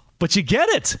 Oh, but you get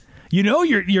it. You know,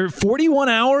 you're 41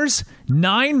 hours,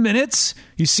 9 minutes.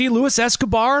 You see Luis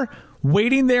Escobar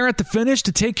waiting there at the finish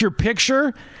to take your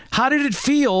picture. How did it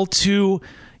feel to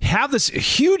have this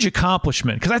huge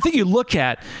accomplishment? Because I think you look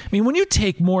at, when you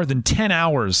take more than 10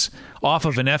 hours off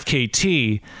of an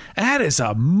FKT, that is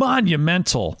a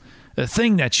monumental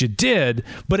thing that you did,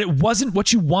 but it wasn't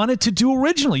what you wanted to do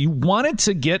originally. You wanted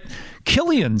to get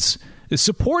Killian's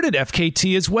supported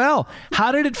FKT as well.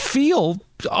 How did it feel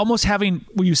almost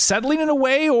were you settling in a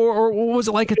way, or what was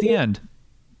it like at the end?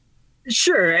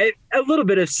 Sure. A little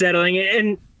bit of settling,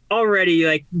 and already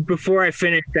like before I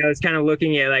finished, I was kind of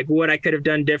looking at like what I could have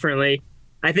done differently.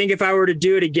 I think if I were to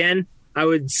do it again, I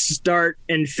would start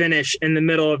and finish in the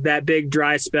middle of that big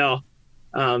dry spell.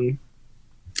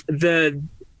 The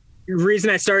reason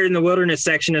I started in the wilderness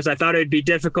section is I thought it would be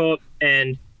difficult,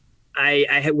 and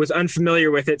I was unfamiliar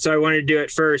with it, so I wanted to do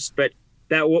it first. But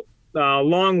that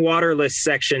long waterless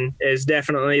section is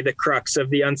definitely the crux of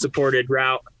the unsupported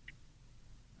route.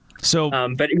 So,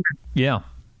 yeah,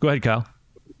 go ahead, Kyle.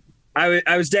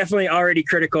 I was definitely already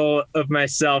critical of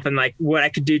myself and like what I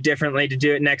could do differently to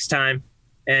do it next time.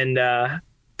 And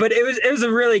but it was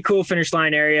a really cool finish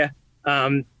line area.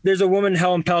 There's a woman,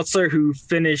 Helen Peltzler, who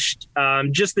finished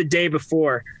just the day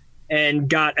before and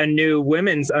got a new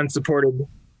women's unsupported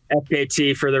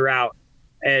FKT for the route.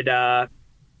 And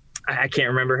I can't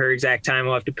remember her exact time.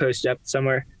 We'll have to post it up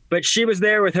somewhere. But she was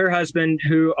there with her husband,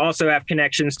 who also have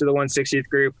connections to the 160th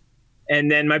group. And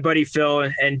then my buddy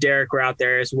Phil and Derek were out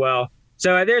there as well.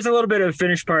 So there's a little bit of a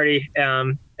finish party.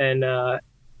 And it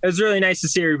was really nice to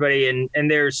see everybody, and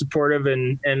they were supportive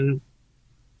and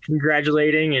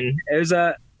congratulating. And it was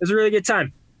a really good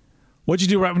time. What'd you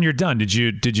do right when you're done? Did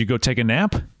you go take a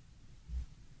nap?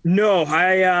 No,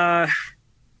 I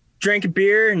drank a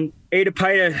beer and ate a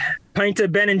pint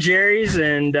of Ben and Jerry's.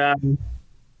 And I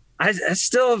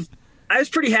was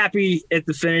pretty happy at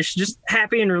the finish, just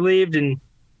happy and relieved. And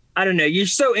I don't know, you're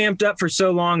so amped up for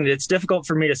so long that it's difficult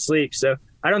for me to sleep. So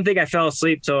I don't think I fell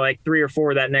asleep till like 3 or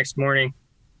 4 that next morning.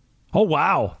 Oh,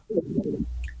 wow.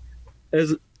 It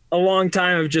was a long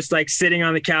time of just like sitting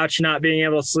on the couch, not being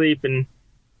able to sleep,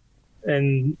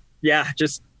 and yeah,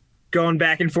 just going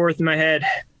back and forth in my head.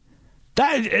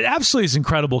 That absolutely is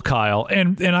incredible, Kyle.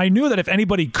 And I knew that if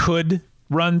anybody could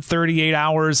run 38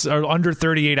 hours or under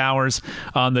 38 hours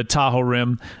on the Tahoe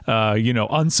Rim,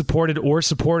 unsupported or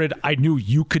supported, I knew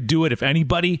you could do it if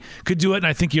anybody could do it. And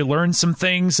I think you learned some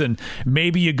things, and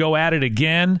maybe you go at it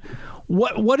again.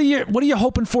 What are you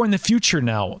hoping for in the future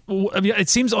now? I mean, it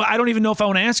seems, I don't even know if I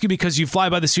want to ask you, because you fly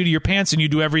by the seat of your pants and you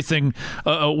do everything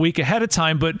a week ahead of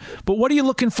time. But what are you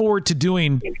looking forward to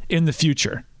doing in the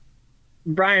future?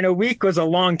 Brian, a week was a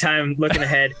long time looking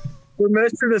ahead. For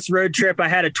most of this road trip, I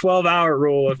had a 12-hour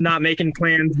rule of not making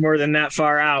plans more than that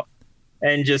far out,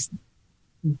 and just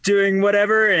doing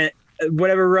whatever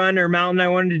run or mountain I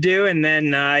wanted to do, and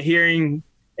then hearing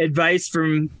advice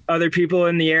from other people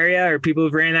in the area or people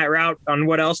who've ran that route on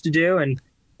what else to do, and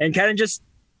kind of just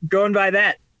going by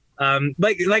that.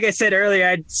 Like I said earlier, I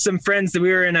had some friends that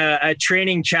we were in a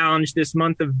training challenge this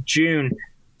month of June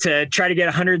to try to get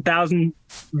 100,000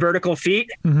 vertical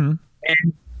feet. Mm-hmm.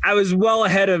 And I was well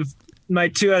ahead of my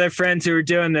 2 other friends who were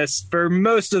doing this for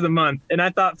most of the month. And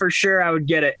I thought for sure I would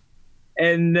get it.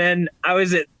 And then I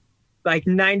was at like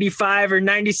 95 or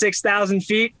 96,000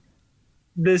 feet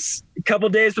this couple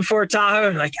days before Tahoe.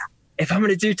 I'm like, if I'm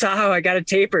going to do Tahoe, I got to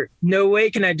taper. No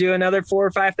way can I do another 4,000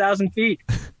 or 5,000 feet.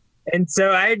 And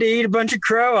so I had to eat a bunch of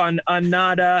crow on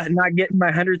not getting my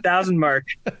 100,000 mark.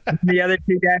 The other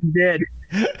two guys did.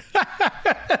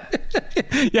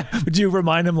 Yeah. Would you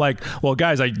remind him like, well,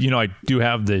 guys, I do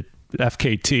have the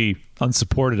FKT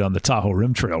unsupported on the Tahoe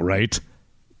Rim Trail, right?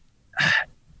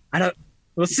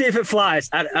 We'll see if it flies.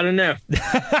 I don't know.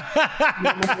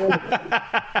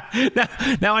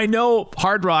 Now, I know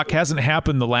Hard Rock hasn't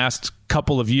happened the last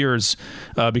couple of years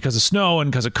because of snow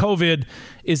and because of COVID.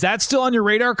 Is that still on your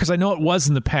radar? Because I know it was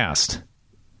in the past.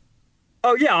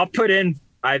 Oh, yeah. I'll put in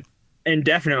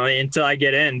indefinitely until I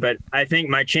get in. But I think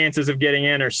my chances of getting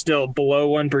in are still below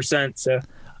 1%. So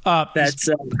that's...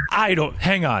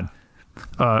 hang on.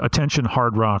 Attention,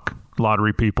 Hard Rock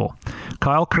lottery people.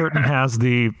 Kyle Curtin has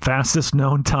the fastest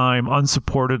known time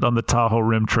unsupported on the Tahoe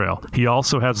Rim Trail. He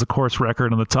also has the course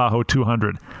record on the Tahoe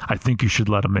 200. I think you should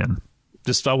let him in.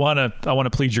 Just I want to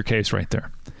plead your case right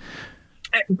there.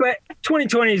 But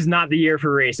 2020 is not the year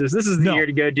for races. This is the year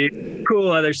to go do cool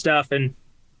other stuff. And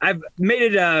I've made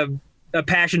it a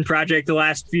passion project the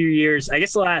last few years. I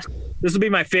guess this will be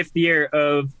my 5th year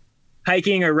of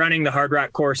hiking or running the Hard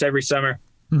Rock course every summer.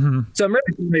 Mm-hmm. So I'm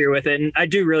really familiar with it, and I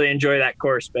do really enjoy that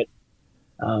course. But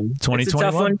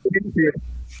 2021,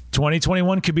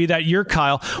 2021 could be that year,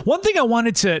 Kyle. One thing I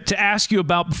wanted to ask you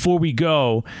about before we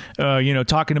go,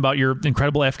 talking about your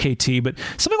incredible FKT, but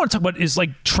something I want to talk about is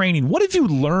like training. What have you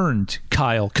learned,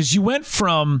 Kyle? Because you went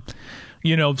from,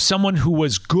 someone who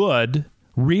was good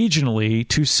regionally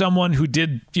to someone who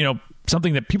did,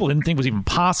 something that people didn't think was even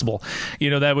possible,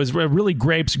 that was really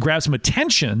grabbed some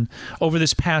attention over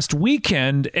this past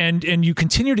weekend, and you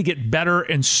continue to get better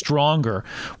and stronger.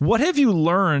 What have you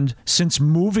learned since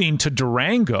moving to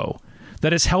Durango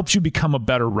that has helped you become a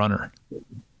better runner?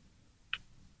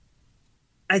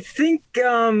 I think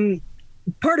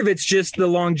part of it's just the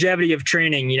longevity of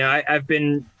training. I've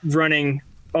been running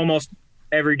almost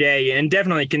every day and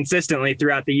definitely consistently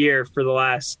throughout the year for the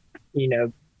last,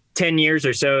 10 years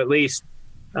or so at least,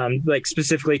 like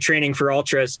specifically training for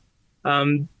ultras.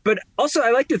 But also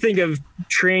I like to think of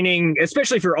training,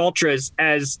 especially for ultras,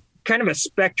 as kind of a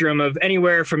spectrum of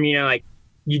anywhere from, like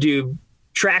you do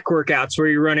track workouts where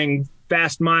you're running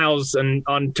fast miles and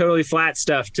on totally flat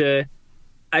stuff to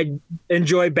I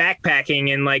enjoy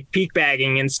backpacking and like peak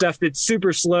bagging and stuff that's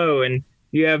super slow. And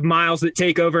you have miles that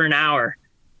take over an hour.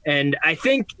 And I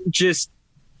think just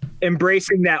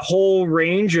embracing that whole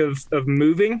range of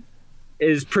moving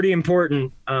is pretty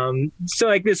important. So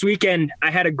like this weekend,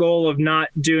 I had a goal of not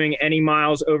doing any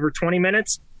miles over 20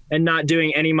 minutes and not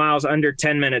doing any miles under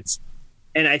 10 minutes.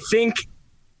 And I think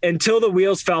until the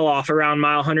wheels fell off around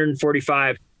mile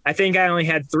 145, I think I only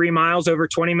had 3 miles over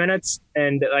 20 minutes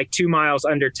and like 2 miles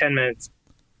under 10 minutes.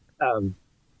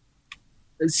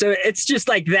 So it's just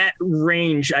like that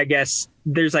range, I guess.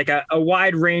 There's like a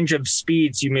wide range of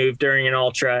speeds you move during an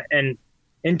ultra. And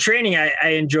in training, I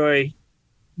enjoy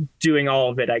doing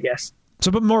all of it, I guess. So,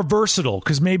 but more versatile,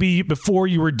 because maybe before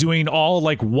you were doing all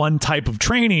like one type of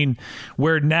training,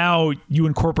 where now you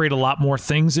incorporate a lot more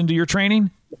things into your training?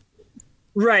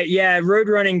 Right, yeah. Road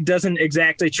running doesn't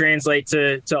exactly translate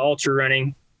to ultra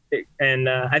running. And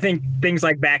I think things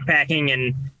like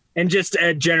backpacking and just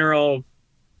a general,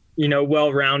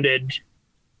 well-rounded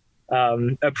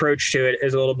approach to it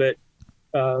is a little bit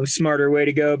smarter way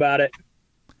to go about it.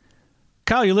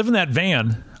 Kyle, you live in that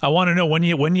van. I want to know when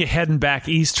you heading back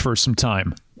east for some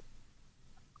time.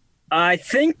 I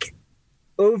think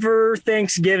over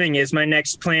Thanksgiving is my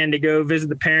next plan to go visit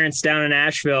the parents down in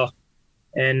Asheville,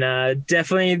 and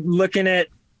definitely looking at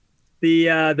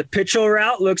the Pitchell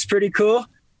route. Looks pretty cool,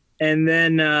 and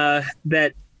then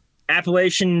that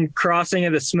Appalachian crossing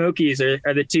of the Smokies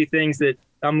are the two things that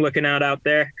I'm looking out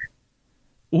there.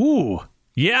 Ooh.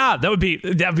 Yeah, that'd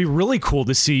be really cool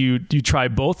to see you try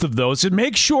both of those, and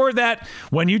make sure that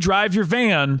when you drive your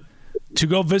van to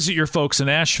go visit your folks in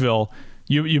Asheville,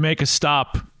 you make a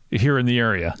stop here in the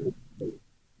area.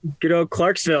 Good old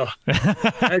Clarksville.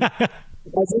 I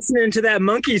was listening to that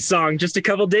Monkees song just a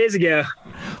couple days ago.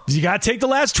 You got to take the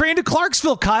last train to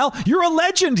Clarksville, Kyle. You're a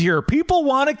legend here. People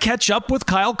want to catch up with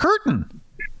Kyle Curtin.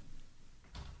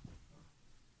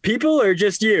 People or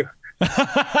just you?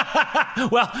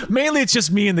 Well, mainly it's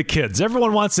just me and the kids.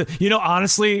 Everyone wants to,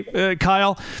 honestly,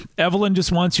 Kyle, Evelyn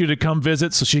just wants you to come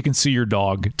visit so she can see your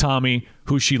dog, Tommy,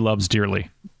 who she loves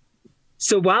dearly.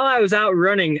 So while I was out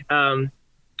running, my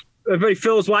buddy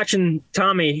Phil was watching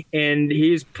Tommy, and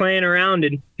he's playing around,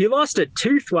 and he lost a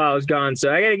tooth while I was gone.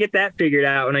 So I got to get that figured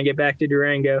out when I get back to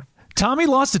Durango. Tommy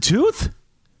lost a tooth?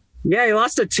 Yeah, he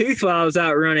lost a tooth while I was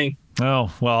out running.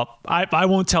 Oh, well, I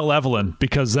won't tell Evelyn,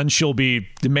 because then she'll be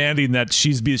demanding that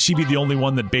she be the only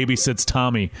one that babysits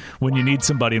Tommy when you need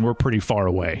somebody and we're pretty far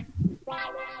away.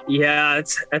 Yeah,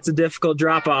 that's a difficult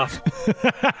drop-off.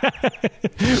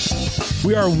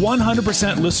 We are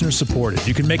 100% listener supported.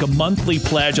 You can make a monthly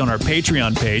pledge on our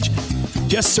Patreon page.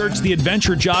 Just search The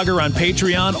Adventure Jogger on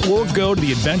Patreon or go to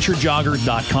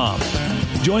theadventurejogger.com.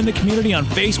 Join the community on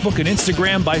Facebook and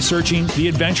Instagram by searching The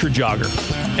Adventure Jogger.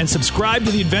 And subscribe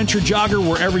to The Adventure Jogger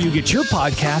wherever you get your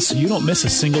podcasts so you don't miss a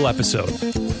single episode.